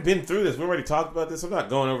 I already been through this. We already talked about this. I'm not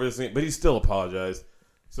going over this thing. But he still apologized.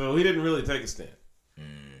 So he didn't really take a stand.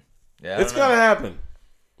 Yeah, it's going to happen.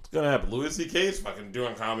 It's going to happen. Louis C.K. is fucking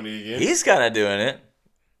doing comedy again. He's kind of doing it.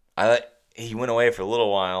 He went away for a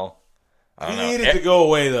little while. He needed to go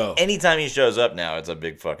away, though. Anytime he shows up now, it's a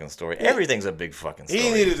big fucking story. Everything's a big fucking story.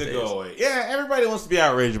 He needed to go away. Yeah, everybody wants to be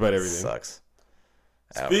outraged about everything. Sucks.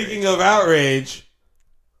 Speaking of outrage,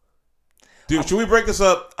 dude, should we break this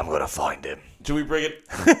up? I'm gonna find him. Should we break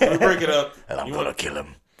it up? And I'm gonna kill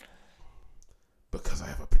him. Because I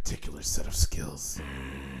have a particular set of skills.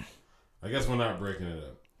 I guess we're not breaking it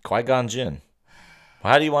up. Qui-Gon Jinn.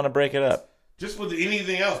 How do you want to break it up? Just with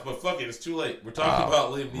anything else, but fuck it, it's too late. We're talking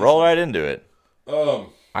about Liam Neeson. Roll right into it.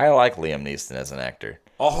 I like Liam Neeson as an actor.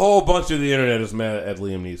 A whole bunch of the internet is mad at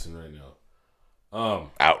Liam Neeson right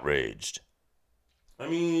now. Outraged. I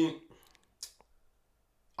mean,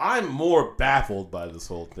 I'm more baffled by this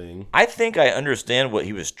whole thing. I think I understand what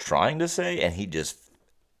he was trying to say, and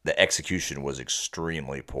the execution was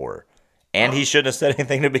extremely poor. And he shouldn't have said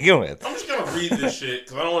anything to begin with. I'm just going to read this shit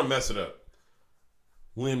because I don't want to mess it up.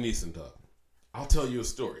 Liam Neeson talking. I'll tell you a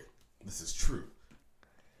story. This is true.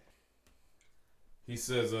 He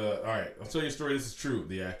says, all right, I'll tell you a story. This is true.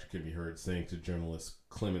 The actor can be heard saying to journalist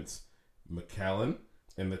Clements McCallan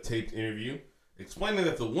in the taped interview, explaining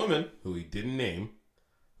that the woman, who he didn't name,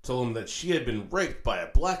 told him that she had been raped by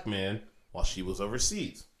a black man while she was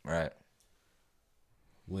overseas. Right.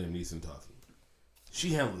 Liam Neeson talking.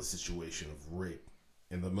 She handled the situation of rape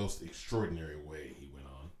in the most extraordinary way, he went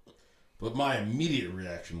on. But my immediate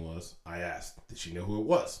reaction was, I asked, did she know who it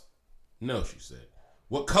was? No, she said.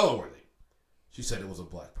 What color were they? She said it was a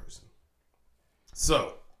black person.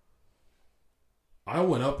 So, I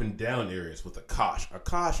went up and down areas with a kosh. A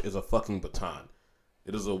kosh is a fucking baton.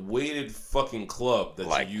 It is a weighted fucking club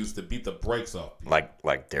that you use to beat the brakes off people.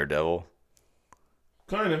 Like Daredevil?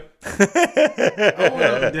 Kind of. I went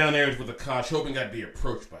up and down areas with a kosh hoping I'd be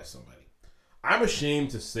approached by somebody. I'm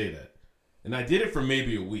ashamed to say that. And I did it for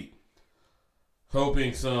maybe a week.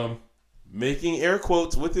 Hoping some, making air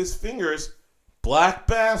quotes with his fingers, black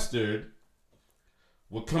bastard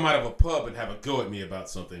would come out of a pub and have a go at me about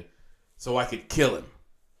something so I could kill him.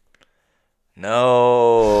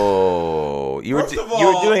 No. You were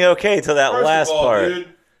doing okay till that last part.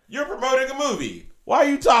 Dude, you're promoting a movie. Why are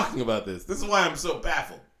you talking about this? This is why I'm so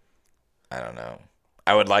baffled. I don't know.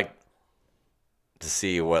 I would like to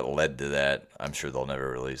see what led to that. I'm sure they'll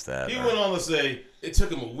never release that. He went on to say it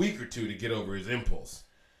took him a week or two to get over his impulse.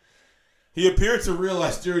 He appeared to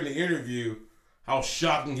realize during the interview how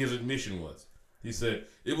shocking his admission was. He said,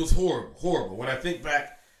 it was horrible. When I think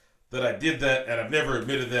back that I did that and I've never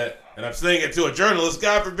admitted that and I'm saying it to a journalist,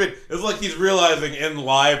 God forbid, it's like he's realizing in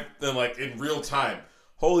live and like in real time,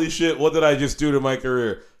 holy shit, what did I just do to my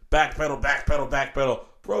career? Backpedal.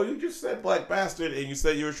 Bro, you just said black bastard and you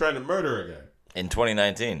said you were trying to murder a guy. In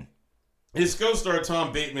 2019. His co-star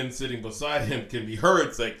Tom Bateman sitting beside him can be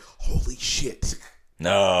heard saying, holy shit.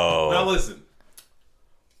 No. Now listen.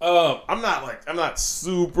 I'm not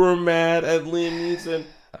super mad at Liam Neeson.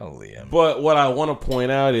 Oh, Liam. But what I want to point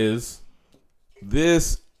out is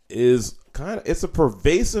this is it's a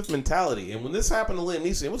pervasive mentality. And when this happened to Liam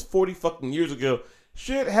Neeson, it was 40 fucking years ago.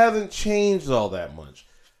 Shit hasn't changed all that much.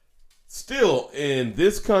 Still, in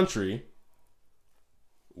this country,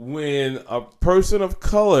 when a person of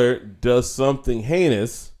color does something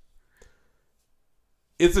heinous,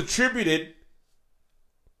 it's attributed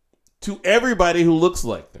to everybody who looks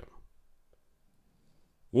like them.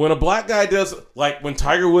 When a black guy does, like when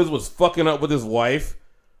Tiger Woods was fucking up with his wife,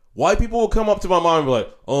 white people will come up to my mom and be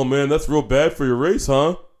like, oh man, that's real bad for your race,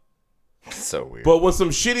 huh? So weird. But when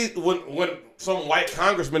some when some white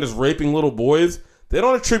congressman is raping little boys, they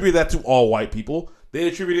don't attribute that to all white people. They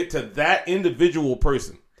attribute it to that individual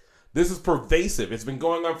person. This is pervasive. It's been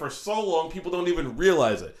going on for so long, people don't even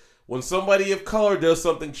realize it. When somebody of color does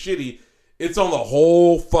something shitty, it's on the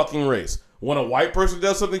whole fucking race. When a white person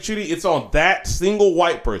does something shitty, it's on that single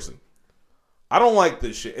white person. I don't like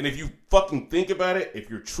this shit. And if you fucking think about it, if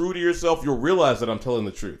you're true to yourself, you'll realize that I'm telling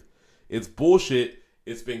the truth. It's bullshit.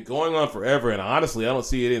 It's been going on forever, and honestly, I don't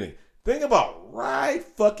see it anything. Think about right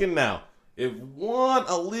fucking now. If one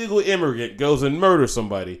illegal immigrant goes and murders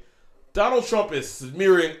somebody, Donald Trump is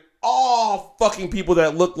smearing all fucking people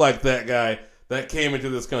that look like that guy that came into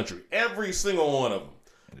this country. Every single one of them.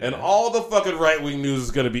 Yeah. And all the fucking right-wing news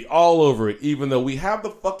is going to be all over it, even though we have the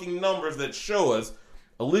fucking numbers that show us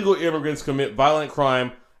illegal immigrants commit violent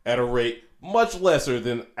crime at a rate much lesser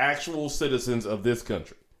than actual citizens of this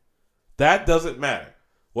country. That doesn't matter.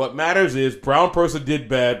 What matters is brown person did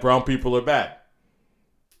bad, brown people are bad.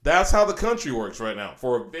 That's how the country works right now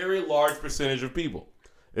for a very large percentage of people.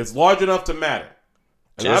 It's large enough to matter.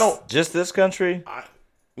 And just this country?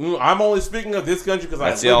 I'm only speaking of this country because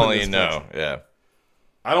I live in this country. Yeah.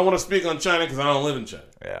 I don't want to speak on China because I don't live in China.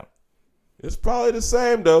 Yeah. It's probably the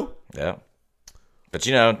same, though. Yeah. But,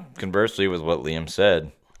 conversely with what Liam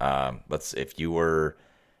said, if you were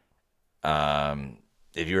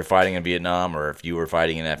fighting in Vietnam or if you were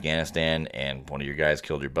fighting in Afghanistan and one of your guys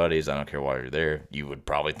killed your buddies, I don't care why you're there, you would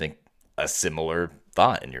probably think a similar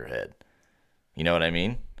thought in your head. You know what I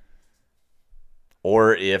mean?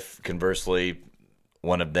 Or if, conversely,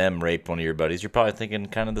 one of them raped one of your buddies, you're probably thinking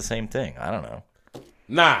kind of the same thing. I don't know.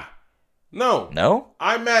 Nah. No. No?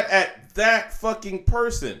 I'm mad at that fucking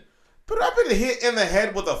person. But I've been hit in the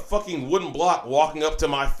head with a fucking wooden block walking up to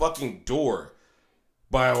my fucking door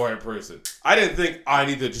by a white person. I didn't think I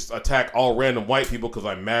need to just attack all random white people because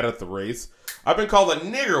I'm mad at the race. I've been called a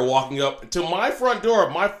nigger walking up to my front door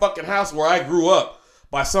of my fucking house where I grew up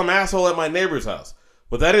by some asshole at my neighbor's house.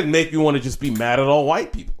 But that didn't make me want to just be mad at all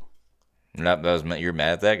white people. You're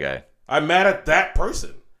mad at that guy. I'm mad at that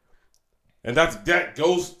person. And that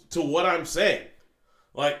goes to what I'm saying.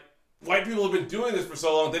 Like, white people have been doing this for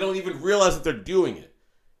so long, they don't even realize that they're doing it.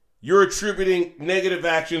 You're attributing negative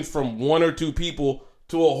actions from one or two people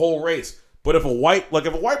to a whole race. But if a white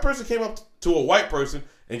person came up to a white person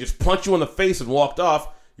and just punched you in the face and walked off,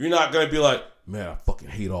 you're not going to be like, man, I fucking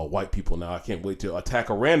hate all white people now. I can't wait to attack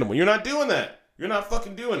a random one. You're not doing that. You're not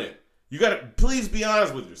fucking doing it. You got to please be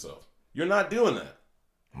honest with yourself. You're not doing that.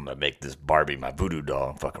 I'm going to make this Barbie my voodoo doll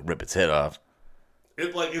and fucking rip its head off.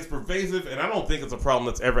 It's pervasive, and I don't think it's a problem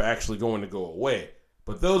that's ever actually going to go away.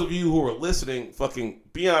 But those of you who are listening, fucking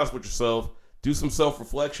be honest with yourself, do some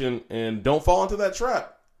self-reflection, and don't fall into that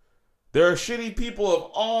trap. There are shitty people of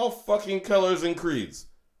all fucking colors and creeds.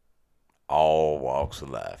 All walks of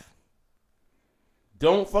life.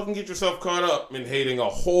 Don't fucking get yourself caught up in hating a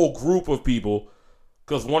whole group of people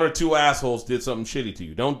because one or two assholes did something shitty to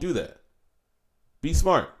you. Don't do that. Be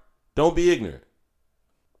smart. Don't be ignorant.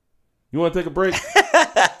 You want to take a break?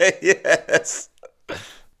 Yes.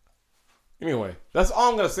 Anyway, that's all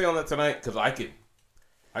I'm going to say on that tonight because I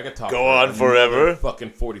could talk. Go on forever.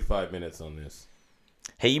 Fucking 45 minutes on this.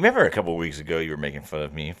 Hey, you remember a couple weeks ago you were making fun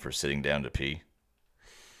of me for sitting down to pee?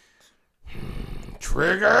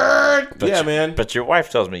 Triggered! Man. But your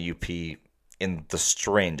wife tells me you pee in the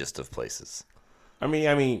strangest of places. I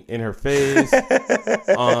mean, in her face,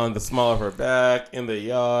 on the small of her back, in the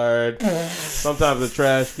yard, sometimes the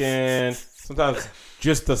trash can, sometimes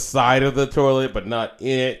just the side of the toilet, but not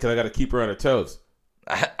in it, because I got to keep her on her toes.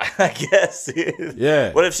 I guess. Dude.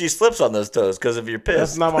 Yeah. What if she slips on those toes because of your piss?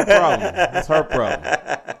 That's not my problem. That's her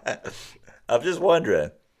problem. I'm just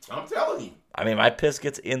wondering. I'm telling you. I mean, my piss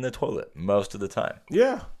gets in the toilet most of the time.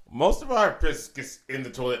 Yeah. Most of our piss gets in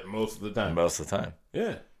the toilet most of the time. Most of the time.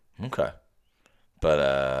 Yeah. Okay.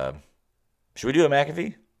 But, should we do a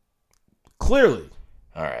McAfee? Clearly.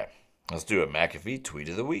 All right. Let's do a McAfee Tweet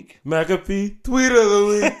of the Week. McAfee Tweet of the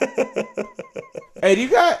Week. Hey, you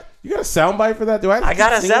got a soundbite for that? I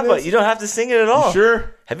got a soundbite. You don't have to sing it at all. You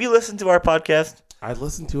sure? Have you listened to our podcast? I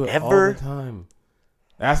listen to it all the time.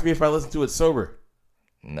 Ask me if I listen to it sober.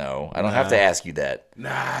 No, I don't have to ask you that.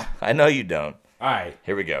 Nah. I know you don't. All right.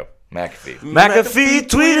 Here we go. McAfee. McAfee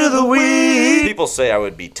Tweet of the Week. People say I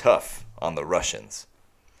would be tough on the Russians.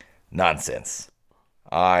 Nonsense.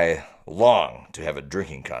 I long to have a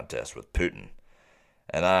drinking contest with Putin.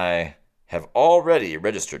 And I have already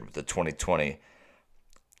registered with the 2020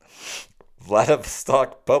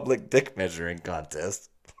 Vladivostok Public Dick Measuring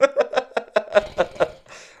Contest.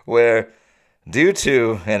 Where, due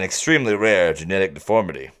to an extremely rare genetic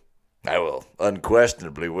deformity, I will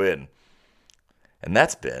unquestionably win. And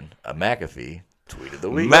that's been a McAfee Tweet of the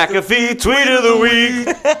Week. McAfee Tweet of the Week.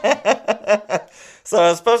 So I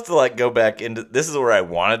was supposed to go back into, this is where I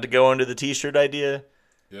wanted to go into the t-shirt idea.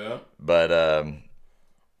 Yeah. But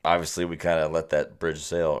obviously we kind of let that bridge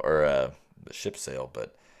sail, or the ship sail.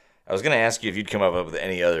 But I was going to ask you if you'd come up with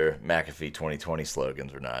any other McAfee 2020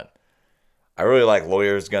 slogans or not. I really like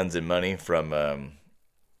Lawyers, Guns, and Money from,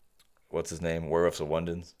 what's his name? Werewolves of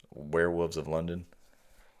London.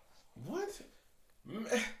 What?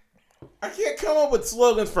 I can't come up with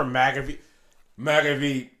slogans for McAfee.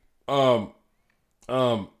 McAfee,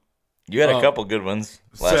 you had a couple good ones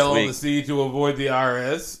last sail week. on the sea to avoid the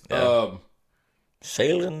IRS. Yeah.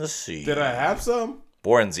 Sail in the sea. Did I have some?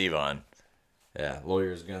 Warren Zevon. Yeah,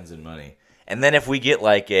 Lawyers, Guns, and Money. And then if we get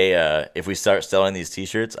if we start selling these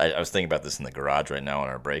T-shirts, I was thinking about this in the garage right now on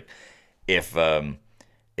our break. If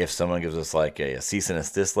someone gives us a cease and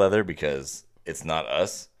desist letter because it's not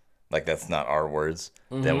us, that's not our words,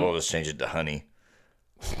 then we'll just change it to honey.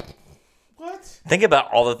 What? Think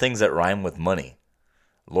about all the things that rhyme with money.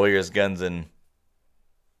 Lawyers, guns, and...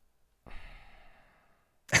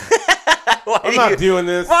 I'm not doing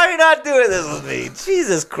this. Why are you not doing this with me?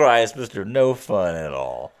 Jesus Christ, Mr. No Fun at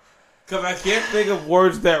all. Because I can't think of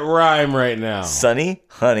words that rhyme right now. Sunny,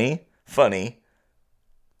 honey, funny,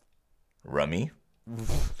 rummy.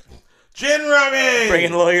 Gin rummy!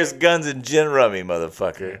 Bringing lawyers, guns, and gin rummy,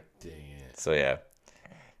 motherfucker. Dang it. So yeah,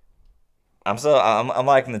 I'm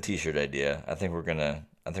liking the T-shirt idea. I think we're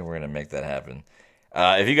gonna make that happen.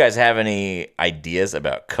 If you guys have any ideas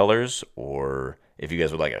about colors, or if you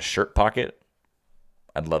guys would like a shirt pocket,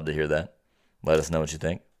 I'd love to hear that. Let us know what you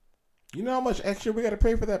think. You know how much extra we got to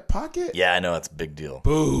pay for that pocket? Yeah, I know, it's a big deal.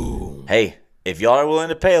 Boom. Hey, if y'all are willing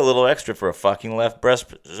to pay a little extra for a fucking left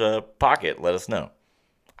breast pocket, let us know.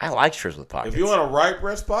 I like shirts with pockets. If you want a right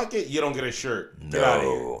breast pocket, you don't get a shirt.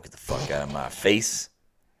 No, get the fuck out of my face.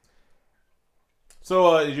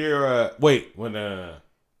 So,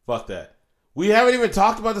 fuck that. We haven't even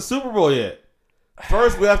talked about the Super Bowl yet.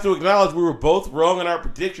 First, we have to acknowledge we were both wrong in our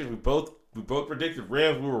predictions. We both predicted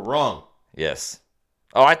Rams. We were wrong. Yes.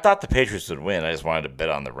 Oh, I thought the Patriots would win. I just wanted to bet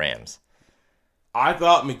on the Rams. I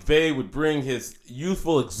thought McVay would bring his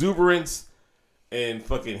youthful exuberance and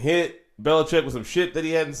fucking hit Belichick with some shit that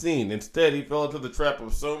he hadn't seen. Instead, he fell into the trap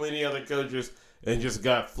of so many other coaches and just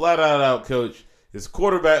got flat out coached. His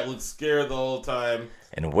quarterback looked scared the whole time.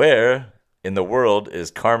 And where in the world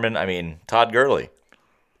is Todd Gurley?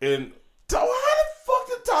 And how the fuck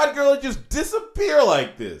did Todd Gurley just disappear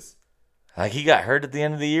like this? Like, he got hurt at the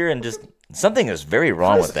end of the year and just something is very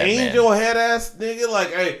wrong with that man. Angel head ass nigga. Like,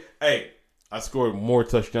 hey, I scored more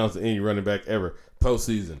touchdowns than any running back ever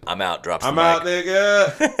postseason. I'm out. Drop some mic. Out,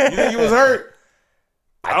 nigga. You think he was hurt?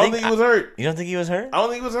 I don't think he was hurt. You don't think he was hurt? I don't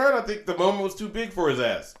think he was hurt. I think the moment was too big for his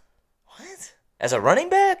ass. What? As a running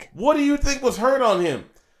back? What do you think was hurt on him?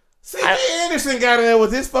 C.J. Anderson got in there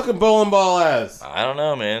with his fucking bowling ball ass. I don't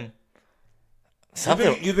know, man.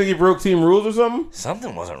 You think he broke team rules or something?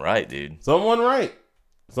 Something wasn't right, dude. Someone right.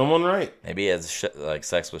 Maybe he had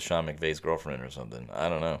sex with Sean McVay's girlfriend or something. I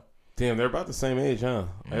don't know. Damn, they're about the same age, huh?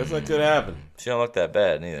 I guess that could happen. She don't look that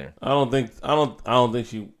bad neither. I don't think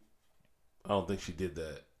she did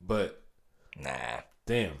that. But nah.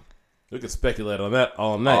 Damn. We could speculate on that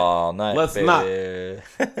all night. All night. Let's baby.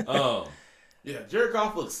 not. Yeah, Jared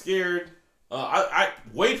Goff looks scared.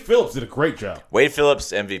 Wade Phillips did a great job. Wade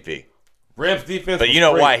Phillips MVP. Rams defense. But you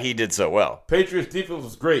know why he did so well. Patriots defense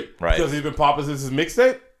was great. Right. Because he's been popping since his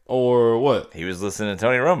mixtape? Or what? He was listening to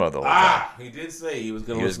Tony Romo the whole time. He did say he was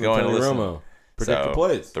going to listen to Tony Romo. Predict the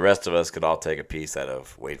plays. The rest of us could all take a piece out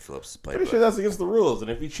of Wade Phillips' playbook. Pretty sure that's against the rules. And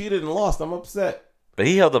if he cheated and lost, I'm upset. But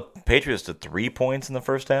he held the Patriots to 3 points in the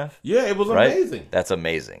first half? Yeah, it was amazing. That's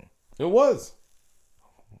amazing. It was.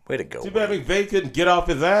 Way to go, Too bad McVay couldn't get off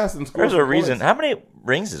his ass and score. There's a reason. How many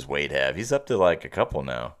rings does Wade have? He's up to like a couple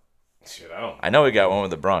now. Shit, I don't know. I know he got one with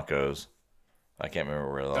the Broncos. I can't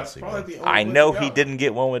remember where else he went. I know he didn't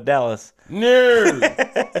get one with Dallas. No.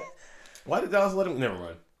 Why did Dallas let him? Never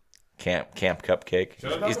mind. Camp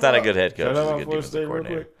Cupcake. He's not a good head coach. He's a good defensive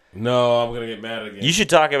coordinator. No, I'm going to get mad again. You should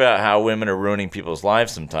talk about how women are ruining people's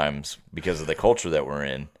lives sometimes because of the culture that we're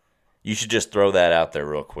in. You should just throw that out there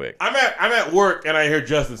real quick. I'm at work and I hear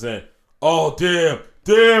Justin saying, "Oh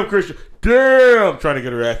damn, Christian, damn," trying to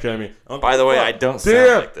get a reaction out of me. By the way, I don't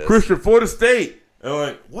sound like this. Christian for the state. And I'm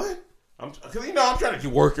like, what? Because I'm trying to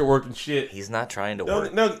keep working and shit. He's not trying to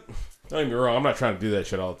work. No, don't get me wrong. I'm not trying to do that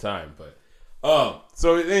shit all the time. But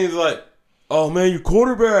so then he's like, "Oh man, you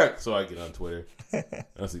quarterback." So I get on Twitter.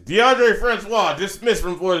 I see DeAndre Francois dismissed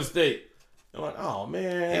from Florida State. I'm like, oh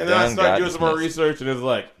man. And then I start doing some more research, and it's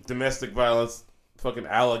like domestic violence, fucking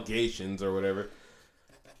allegations or whatever.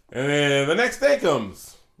 And then the next day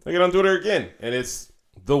comes. I get on Twitter again, and it's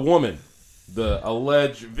the woman, the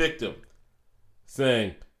alleged victim,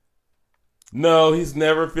 saying, "No, he's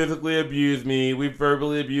never physically abused me. We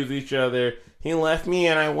verbally abused each other. He left me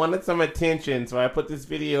and I wanted some attention, so I put this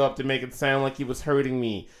video up to make it sound like he was hurting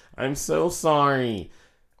me. I'm so sorry."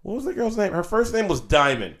 What was the girl's name? Her first name was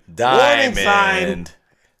Diamond. Diamond. Warning sign.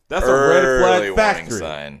 That's a red flag factory.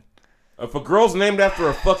 Sign. If a girl's named after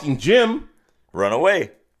a fucking gym, run away.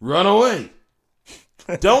 Run away.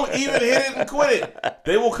 Don't even hit it and quit it.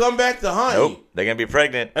 They will come back to haunt you. They're going to be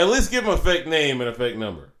pregnant. At least give them a fake name and a fake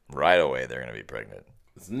number. Right away, they're going to be pregnant.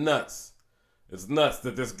 It's nuts. It's nuts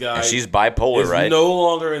that this guy and she's bipolar, is no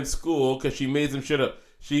longer in school because she made some shit up.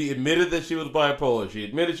 She admitted that she was bipolar. She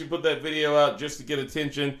admitted she put that video out just to get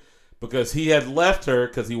attention because he had left her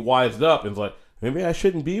because he wised up and was like, maybe I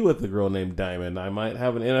shouldn't be with a girl named Diamond. I might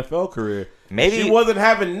have an NFL career. Maybe she wasn't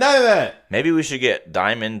having none of that. Maybe we should get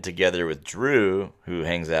Diamond together with Drew, who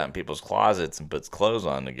hangs out in people's closets and puts clothes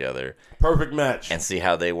on together. Perfect match. And see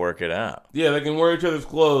how they work it out. Yeah, they can wear each other's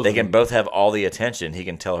clothes. They can both have all the attention. He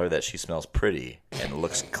can tell her that she smells pretty and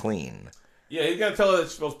looks clean. Yeah, he's gonna tell her that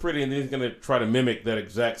she smells pretty, and then he's gonna try to mimic that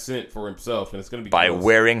exact scent for himself, and it's gonna be by gross.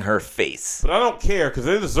 wearing her face. But I don't care because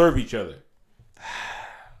they deserve each other.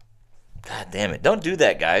 God damn it! Don't do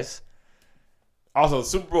that, guys. Also, the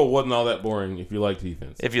Super Bowl wasn't all that boring if you like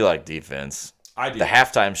defense. If you like defense, I do. The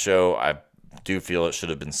halftime show, I do feel it should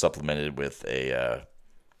have been supplemented with a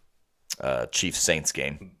Chiefs Saints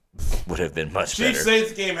game. Would have been much better. Chiefs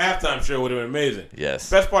Saints game halftime show would have been amazing. Yes.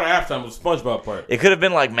 Best part of halftime was the SpongeBob part. It could have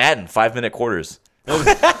been like Madden, 5-minute quarters. Right?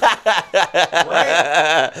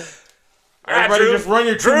 Everybody just run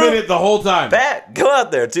your 2 minute the whole time. Pat, go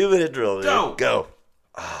out there, 2-minute drill. Go.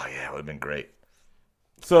 Oh, yeah, it would have been great.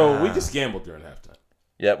 So we just gambled during halftime.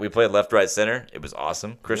 Yeah, we played left, right, center. It was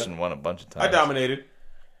awesome. Christian won a bunch of times. I dominated.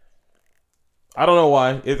 I don't know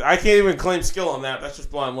why. I can't even claim skill on that. That's just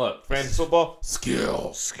blind luck. Fantasy football,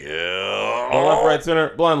 skill. On left, right,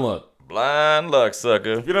 center, blind luck. Blind luck,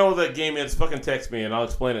 sucker. If you know what that game is, fucking text me and I'll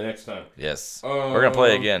explain it next time. Yes. We're going to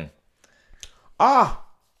play again. The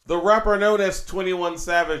rapper known as 21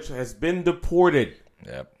 Savage has been deported.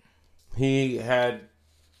 Yep. He had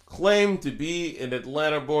claimed to be an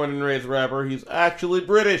Atlanta-born and raised rapper. He's actually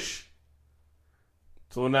British.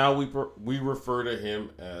 So now we refer to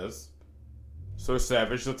him as Sir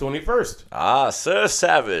Savage the 21st. Sir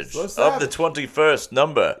Savage of the 21st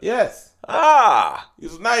number. Yes.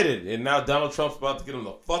 He's knighted, and now Donald Trump's about to get him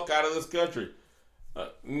the fuck out of this country.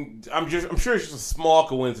 I'm sure it's just a small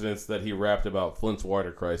coincidence that he rapped about Flint's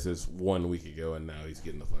water crisis 1 week ago, and now he's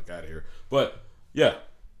getting the fuck out of here. But yeah.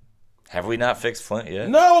 Have we not fixed Flint yet?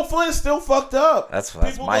 No, Flint is still fucked up. That's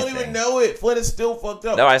People my don't thing. even know it. Flint is still fucked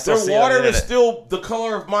up. No, I still see Their water it on the is still the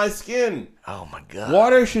color of my skin. Oh my god.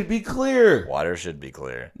 Water should be clear. Water should be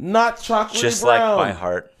clear. Not chocolatey Just brown. like my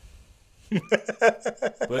heart.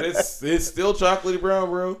 But it's still chocolatey brown,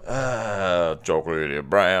 bro. Chocolatey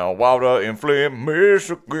brown, water in flame,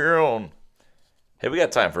 Michigan. Hey, we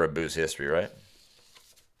got time for a booze history, right?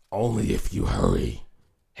 Only if you hurry.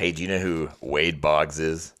 Hey, do you know who Wade Boggs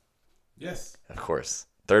is? Yes. Of course.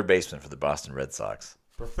 Third baseman for the Boston Red Sox.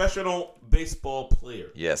 Professional baseball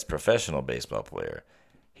player. Yes, professional baseball player.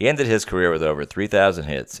 He ended his career with over 3,000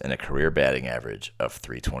 hits and a career batting average of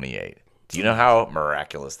 .328. Do you know how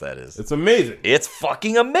miraculous that is? It's amazing. It's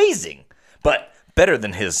fucking amazing. But better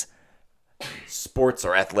than his sports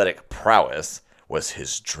or athletic prowess was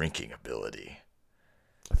his drinking ability.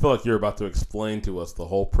 I feel like you're about to explain to us the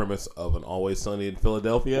whole premise of An Always Sunny in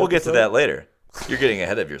Philadelphia. We'll get to that later. You're getting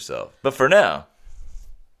ahead of yourself. But for now,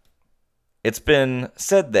 it's been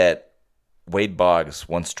said that Wade Boggs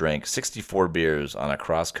once drank 64 beers on a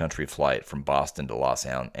cross-country flight from Boston to Los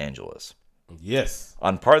Angeles. Yes.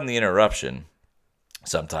 On Pardon the Interruption,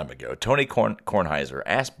 some time ago, Tony Kornheiser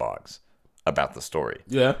asked Boggs about the story.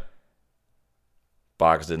 Yeah.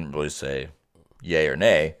 Boggs didn't really say yay or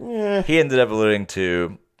nay. Yeah. He ended up alluding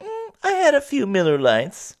to, I had a few Miller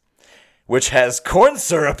Lights, which has corn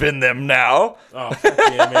syrup in them now. Oh,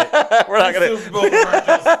 damn it. We're not gonna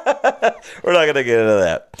get into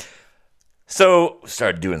that. So,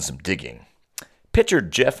 started doing some digging. Pitcher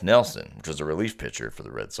Jeff Nelson, which was a relief pitcher for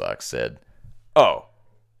the Red Sox, said, "Oh,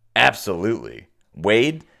 absolutely.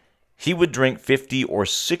 Wade, he would drink 50 or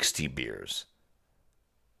 60 beers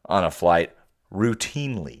on a flight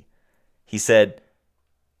routinely." He said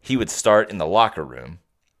he would start in the locker room,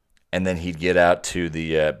 and then he'd get out to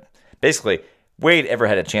the... basically, Wade ever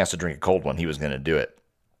had a chance to drink a cold one, he was going to do it.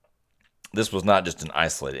 This was not just an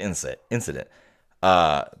isolated incident.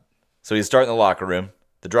 So he'd start in the locker room,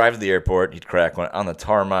 the drive to the airport, he'd crack one on the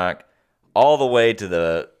tarmac, all the way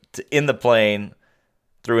to in the plane,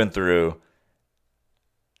 through and through.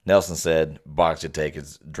 Nelson said Boggs could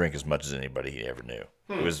drink as much as anybody he ever knew.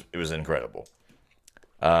 It was incredible.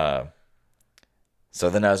 So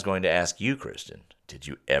then I was going to ask you, Christian, did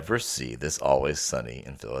you ever see this Always Sunny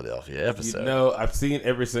in Philadelphia episode? You know, I've seen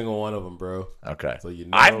every single one of them, bro. Okay. So you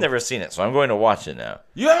know. I've never seen it, so I'm going to watch it now.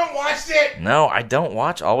 You haven't watched it? No, I don't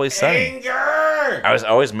watch Always Sunny. Anger! I was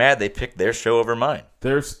always mad they picked their show over mine.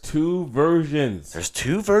 There's 2 versions. There's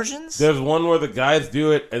 2 versions? There's one where the guys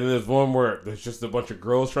do it, and then there's one where there's just a bunch of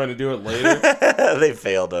girls trying to do it later. They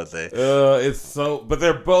fail, don't they? But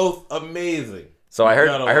they're both amazing. So I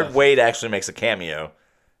heard Wade actually makes a cameo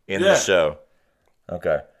in the show.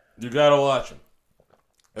 Okay. You gotta watch them.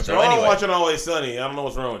 If you're not watching Always Sunny, I don't know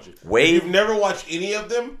what's wrong with you. Wade, if you've never watched any of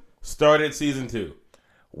them, start at season 2.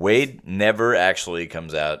 Wade never actually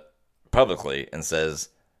comes out publicly and says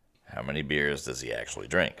how many beers does he actually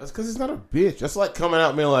drink. That's because he's not a bitch. That's like coming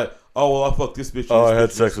out and being like, oh, well, I fucked this bitch. Oh, I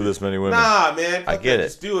had sex with this many women. Nah, man. I get it.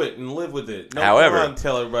 Just do it and live with it. No, however, come on,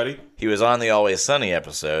 tell everybody. He was on the Always Sunny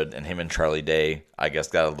episode, and him and Charlie Day, I guess,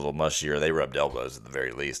 got a little mushier. They rubbed elbows at the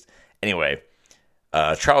very least. Anyway,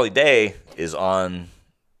 Charlie Day is on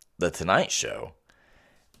The Tonight Show,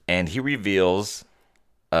 and he reveals.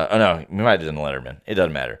 Oh no, we might have done Letterman. It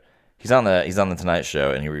doesn't matter. He's on the Tonight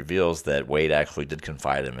Show, and he reveals that Wade actually did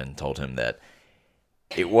confide him and told him that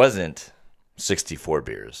it wasn't 64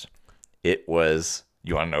 beers. It was,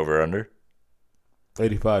 you want an over or under?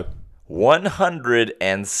 85.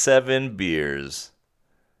 107 beers.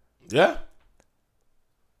 Yeah.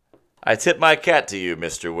 I tip my cat to you,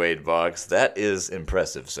 Mr. Wade Boggs. That is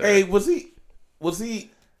impressive, sir. Hey, was he?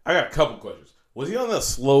 I got a couple questions. Was he on the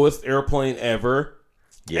slowest airplane ever?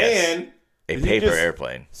 Yes. And a paper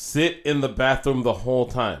airplane. Sit in the bathroom the whole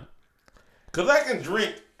time? Because I can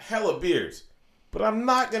drink hella beers, but I'm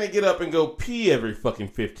not going to get up and go pee every fucking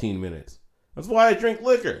 15 minutes. That's why I drink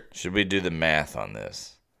liquor. Should we do the math on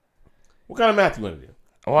this? What kind of math do you want to do?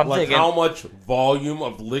 Well, I'm like thinking how much volume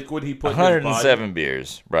of liquid he put in his body? 107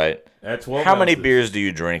 beers, right? At 12 How many ounces. beers do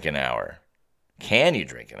you drink an hour? Can you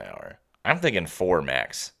drink an hour? I'm thinking 4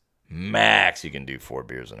 max. Max, you can do 4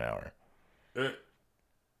 beers an hour.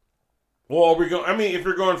 Well, are we going? I mean, if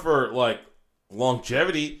you're going for like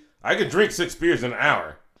longevity, I could drink 6 beers in an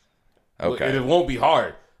hour. Okay. And it won't be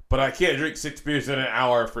hard, but I can't drink 6 beers in an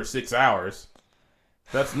hour for 6 hours.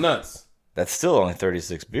 That's nuts. That's still only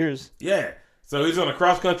 36 beers. Yeah. So he's on a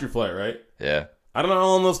cross-country flight, right? Yeah. I don't know how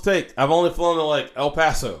long those take. I've only flown to like El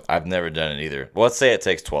Paso. I've never done it either. Well, let's say it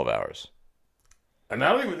takes 12 hours. And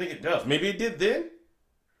I don't even think it does. Maybe it did then?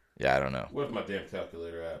 Yeah, I don't know. Where's my damn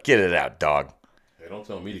calculator at? Get it out, dog. Hey, don't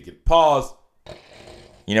tell me to get pause.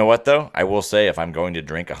 You know what, though? I will say if I'm going to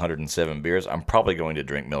drink 107 beers, I'm probably going to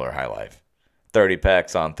drink Miller High Life. 30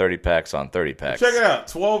 packs on 30 packs on 30 packs. Check it out.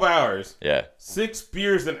 12 hours. Yeah. 6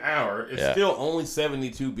 beers an hour is still only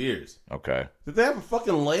 72 beers. Okay. Did they have a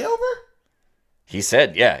fucking layover? He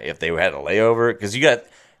said, yeah, if they had a layover. Because you got,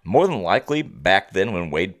 more than likely, back then when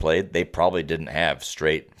Wade played, they probably didn't have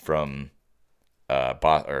straight from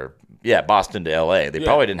Boston to L.A. They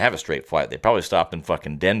probably didn't have a straight flight. They probably stopped in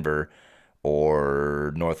fucking Denver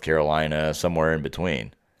or North Carolina, somewhere in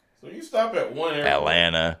between. So you stop at one airport.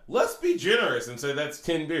 Atlanta. Let's be generous and say that's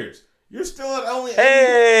 10 beers. You're still at only 8.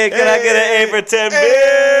 Hey, can I get an 8 for 10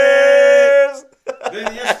 beers?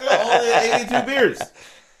 Then you're still only at 82 beers.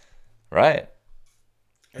 Right.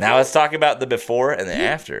 Now let's talk about the before and the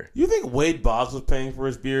after. You think Wade Boggs was paying for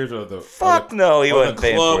his beers or the Fuck no, he wasn't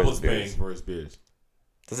paying for his beers. The club was paying for his beers.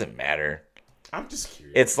 Doesn't matter. I'm just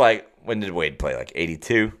curious. It's like, when did Wade play? Like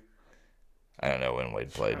 82? I don't know when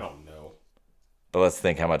Wade played. I don't know. But let's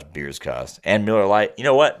think how much beers cost. And Miller Lite. You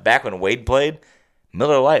know what? Back when Wade played,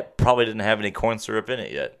 Miller Lite probably didn't have any corn syrup in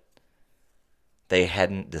it yet. They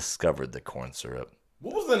hadn't discovered the corn syrup.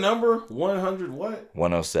 What was the number? 100 what?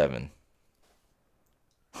 107.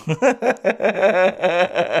 This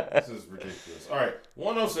is ridiculous. All right.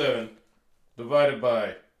 107 divided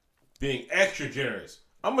by being extra generous.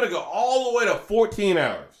 I'm going to go all the way to 14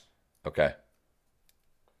 hours. Okay.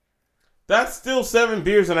 That's still 7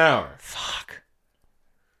 beers an hour. Fuck.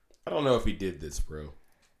 I don't know if he did this, bro.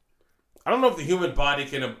 I don't know if the human body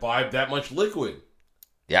can imbibe that much liquid.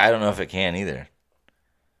 Yeah, I don't know if it can either.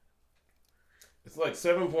 It's like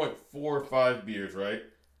 7.45 beers, right?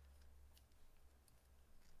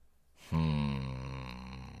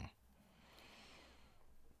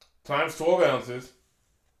 Times 12 ounces.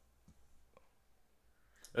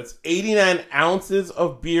 That's 89 ounces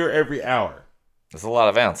of beer every hour. That's a lot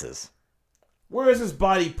of ounces. Where is his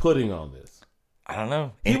body putting on this? I don't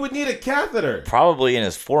know. He would need a catheter. Probably in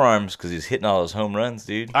his forearms because he's hitting all those home runs,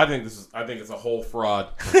 dude. I think it's a whole fraud.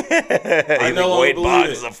 I know Wade Boggs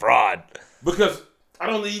is a fraud. Because I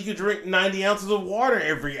don't think you could drink 90 ounces of water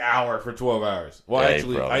every hour for 12 hours. Well, yeah,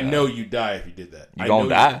 actually, I know you die if you did that. You gonna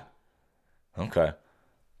die? Okay.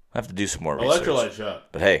 I have to do some more research. Electrolyte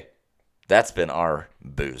shot. But hey, that's been our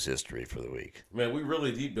booze history for the week. Man, we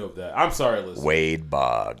really deep dove that. I'm sorry, listeners. Wade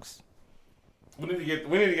Boggs. We need to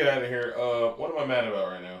get out of here. What am I mad about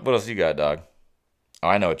right now? What else you got, dog? Oh,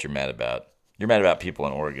 I know what you're mad about. You're mad about people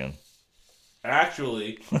in Oregon.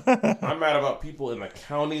 Actually, I'm mad about people in the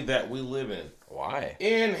county that we live in. Why?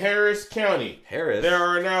 In Harris County. Harris? There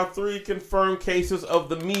are now 3 confirmed cases of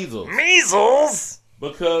the measles. Measles?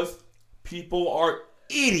 Because people are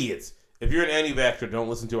idiots. If you're an anti-vaxxer, don't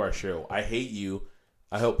listen to our show. I hate you.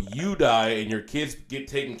 I hope you die and your kids get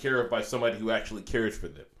taken care of by somebody who actually cares for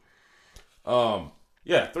them.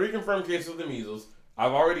 3 confirmed cases of the measles.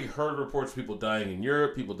 I've already heard reports of people dying in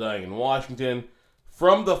Europe, people dying in Washington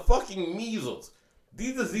from the fucking measles.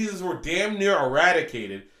 These diseases were damn near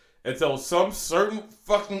eradicated until some certain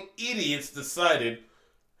fucking idiots decided,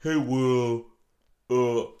 hey, well,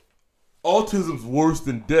 autism's worse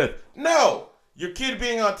than death. No! Your kid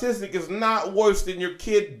being autistic is not worse than your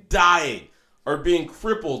kid dying or being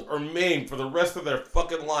crippled or maimed for the rest of their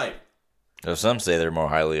fucking life. So some say they're more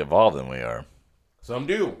highly evolved than we are. Some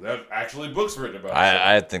do. There's actually books written about it.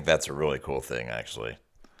 I think that's a really cool thing, actually.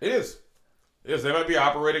 It is. It is. They might be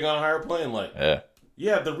operating on a higher plane. Like,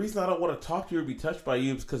 yeah, the reason I don't want to talk to you or be touched by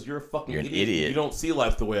you is because you're a fucking an idiot. You don't see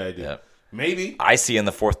life the way I do. Yep. Maybe. I see in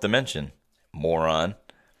the fourth dimension. Moron.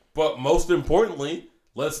 But most importantly,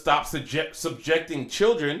 let's stop subjecting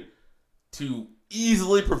children to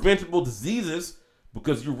easily preventable diseases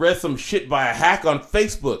because you read some shit by a hack on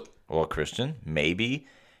Facebook. Well, Christian, maybe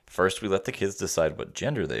first we let the kids decide what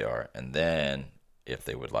gender they are, and then if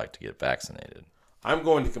they would like to get vaccinated. I'm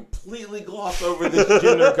going to completely gloss over this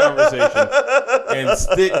gender conversation and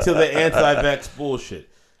stick to the anti-vax bullshit.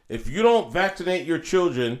 If you don't vaccinate your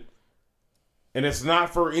children, and it's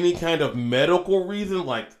not for any kind of medical reason,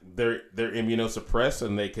 like they're immunosuppressed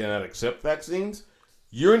and they cannot accept vaccines,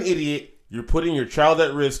 you're an idiot. You're putting your child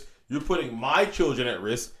at risk. You're putting my children at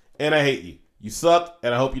risk, and I hate you. You suck,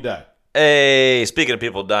 and I hope you die. Hey, speaking of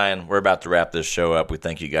people dying, we're about to wrap this show up. We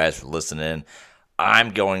thank you guys for listening.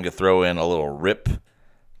 I'm going to throw in a little rip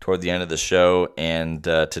toward the end of the show, and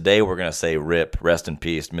today we're going to say rip, rest in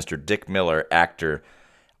peace, Mr. Dick Miller, actor.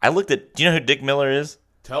 Do you know who Dick Miller is?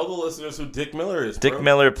 Tell the listeners who Dick Miller is, Dick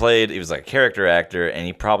Miller he was like a character actor, and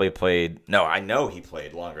he probably I know he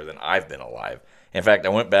played longer than I've been alive. In fact, I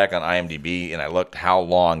went back on IMDb, and I looked how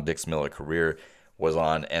long Dick Miller's career was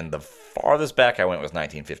on, and the farthest back I went was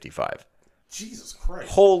 1955. Jesus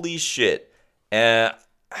Christ. Holy shit. I'm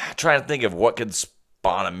trying to think of what could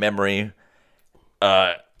spawn a memory.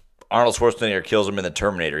 Arnold Schwarzenegger kills him in The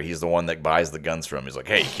Terminator. He's the one that buys the guns from him. He's like,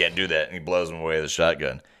 hey, you can't do that. And he blows him away with a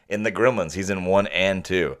shotgun. In The Gremlins, he's in 1 and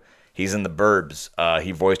 2. He's in The Burbs.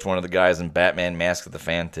 He voiced one of the guys in Batman Mask of the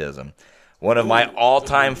Phantasm. One of my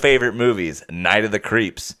all-time favorite movies, Night of the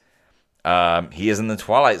Creeps. He is in the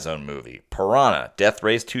Twilight Zone movie, Piranha, Death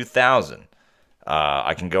Race 2000.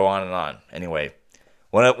 I can go on and on. Anyway,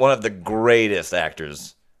 one of the greatest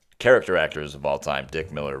character actors of all time,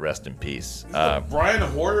 Dick Miller, rest in peace. Brian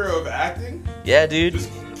Hoyer of acting? Yeah, dude.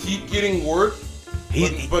 Just keep getting work,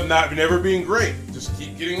 but never being great. Just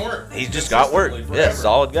keep getting work. He's just got work. Forever. Yeah,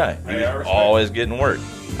 solid guy. He's always getting work.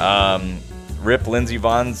 Rip Lindsey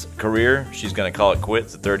Vohn's career. She's going to call it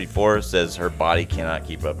quits at 34. Says her body cannot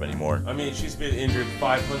keep up anymore. I mean, she's been injured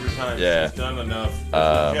 500 times. Yeah. She's done enough. She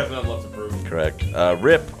has nothing left to prove. Correct.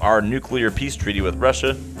 Rip, our nuclear peace treaty with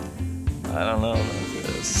Russia. I don't know about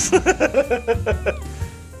this.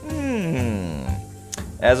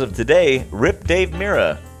 As of today, Rip Dave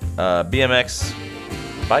Mirra, BMX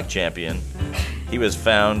bike champion. He was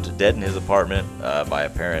found dead in his apartment by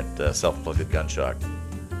apparent self-inflicted gunshot.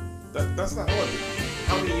 That's not what.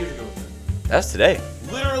 How many years ago was that? That's today.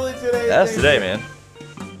 Literally today. That's today, man.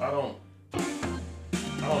 I don't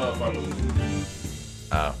know if I believe it.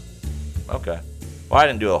 Oh, okay. Well, I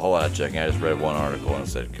didn't do a whole lot of checking. I just read one article and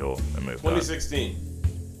said, cool, and moved 2016.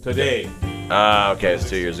 Today. Okay, it's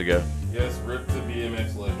 2 years ago. Yes, Rip the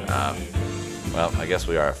BMX legend. Well, I guess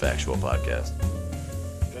we are a factual podcast.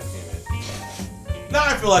 Now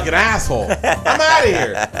I feel like an asshole. I'm out of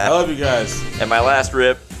here. I love you guys. And my last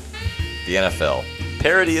rip, the NFL.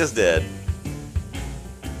 Parody is dead.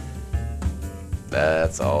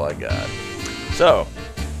 That's all I got. So,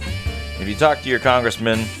 if you talk to your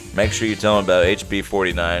congressman, make sure you tell him about HB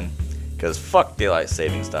 49, because fuck daylight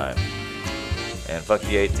savings time. And fuck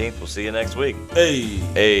the 18th. We'll see you next week. Hey.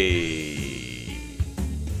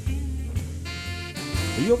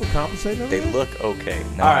 Are you overcompensating? They look okay.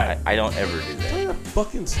 No, all right. I don't ever do that. Tell your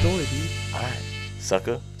fucking story, dude. All right,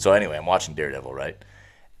 sucker. So anyway, I'm watching Daredevil, right?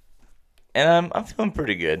 And I'm feeling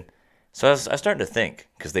pretty good. So I was starting to think,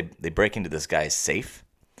 because they break into this guy's safe.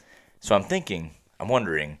 So I'm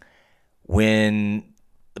wondering, when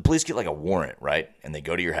the police get like a warrant, right? And they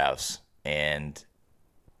go to your house, and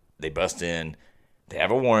they bust in, they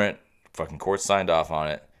have a warrant, fucking court signed off on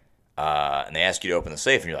it, and they ask you to open the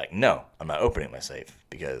safe, and you're like, no, I'm not opening my safe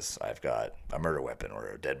because I've got a murder weapon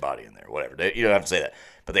or a dead body in there, whatever. You don't have to say that.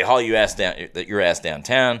 But they haul your ass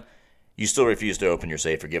downtown. You still refuse to open your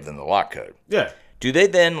safe or give them the lock code. Yeah. Do they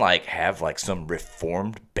then like have like some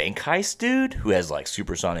reformed bank heist dude who has like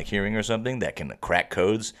supersonic hearing or something that can crack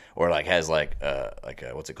codes, or like has like a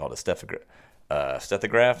what's it called, a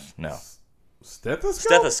stethograph? No.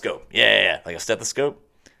 Stethoscope. Yeah, like a stethoscope.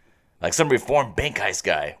 Like some reformed bank heist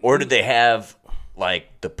guy. Or did they have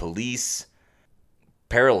like the police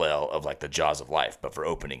parallel of like the Jaws of Life, but for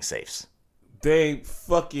opening safes? They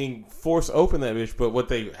fucking force open that bitch, but what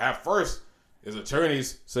they have first is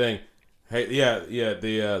attorneys saying, hey,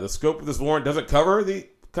 the scope of this warrant doesn't cover the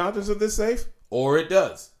contents of this safe. or it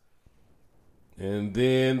does. And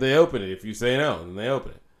then they open it. If you say no, then they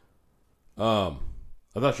open it. I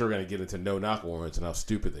thought you were going to get into no-knock warrants and how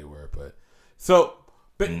stupid they were.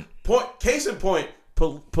 Case in point,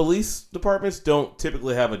 police departments don't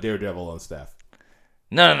typically have a daredevil on staff.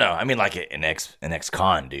 No. I mean, like an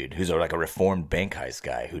ex-con dude who's like a reformed bank heist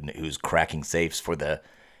guy who's cracking safes for the.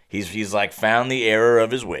 He's like found the error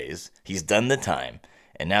of his ways. He's done the time,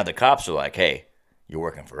 and now the cops are like, "Hey, you're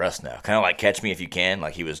working for us now." Kind of like Catch Me If You Can.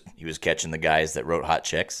 Like he was catching the guys that wrote hot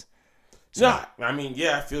checks. So, I mean,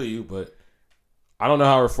 yeah, I feel you, but I don't know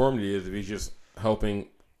how reformed he is if he's just helping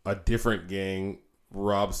a different gang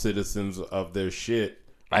rob citizens of their shit.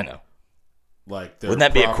 I know. Like, wouldn't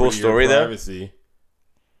that be a cool story though?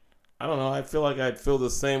 I don't know. I feel like I'd feel the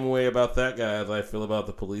same way about that guy as I feel about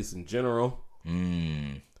the police in general.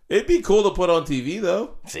 It'd be cool to put on TV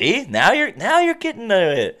though. See, now you're getting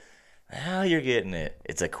it. Now you're getting it.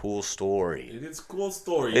 It's a cool story. It's a cool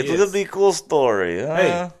story. It's gonna be a cool story.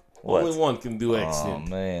 Hey, only one can do accent. Oh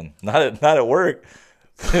man, not at work.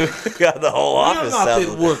 Got the whole office. You're not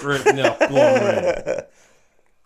at work right now.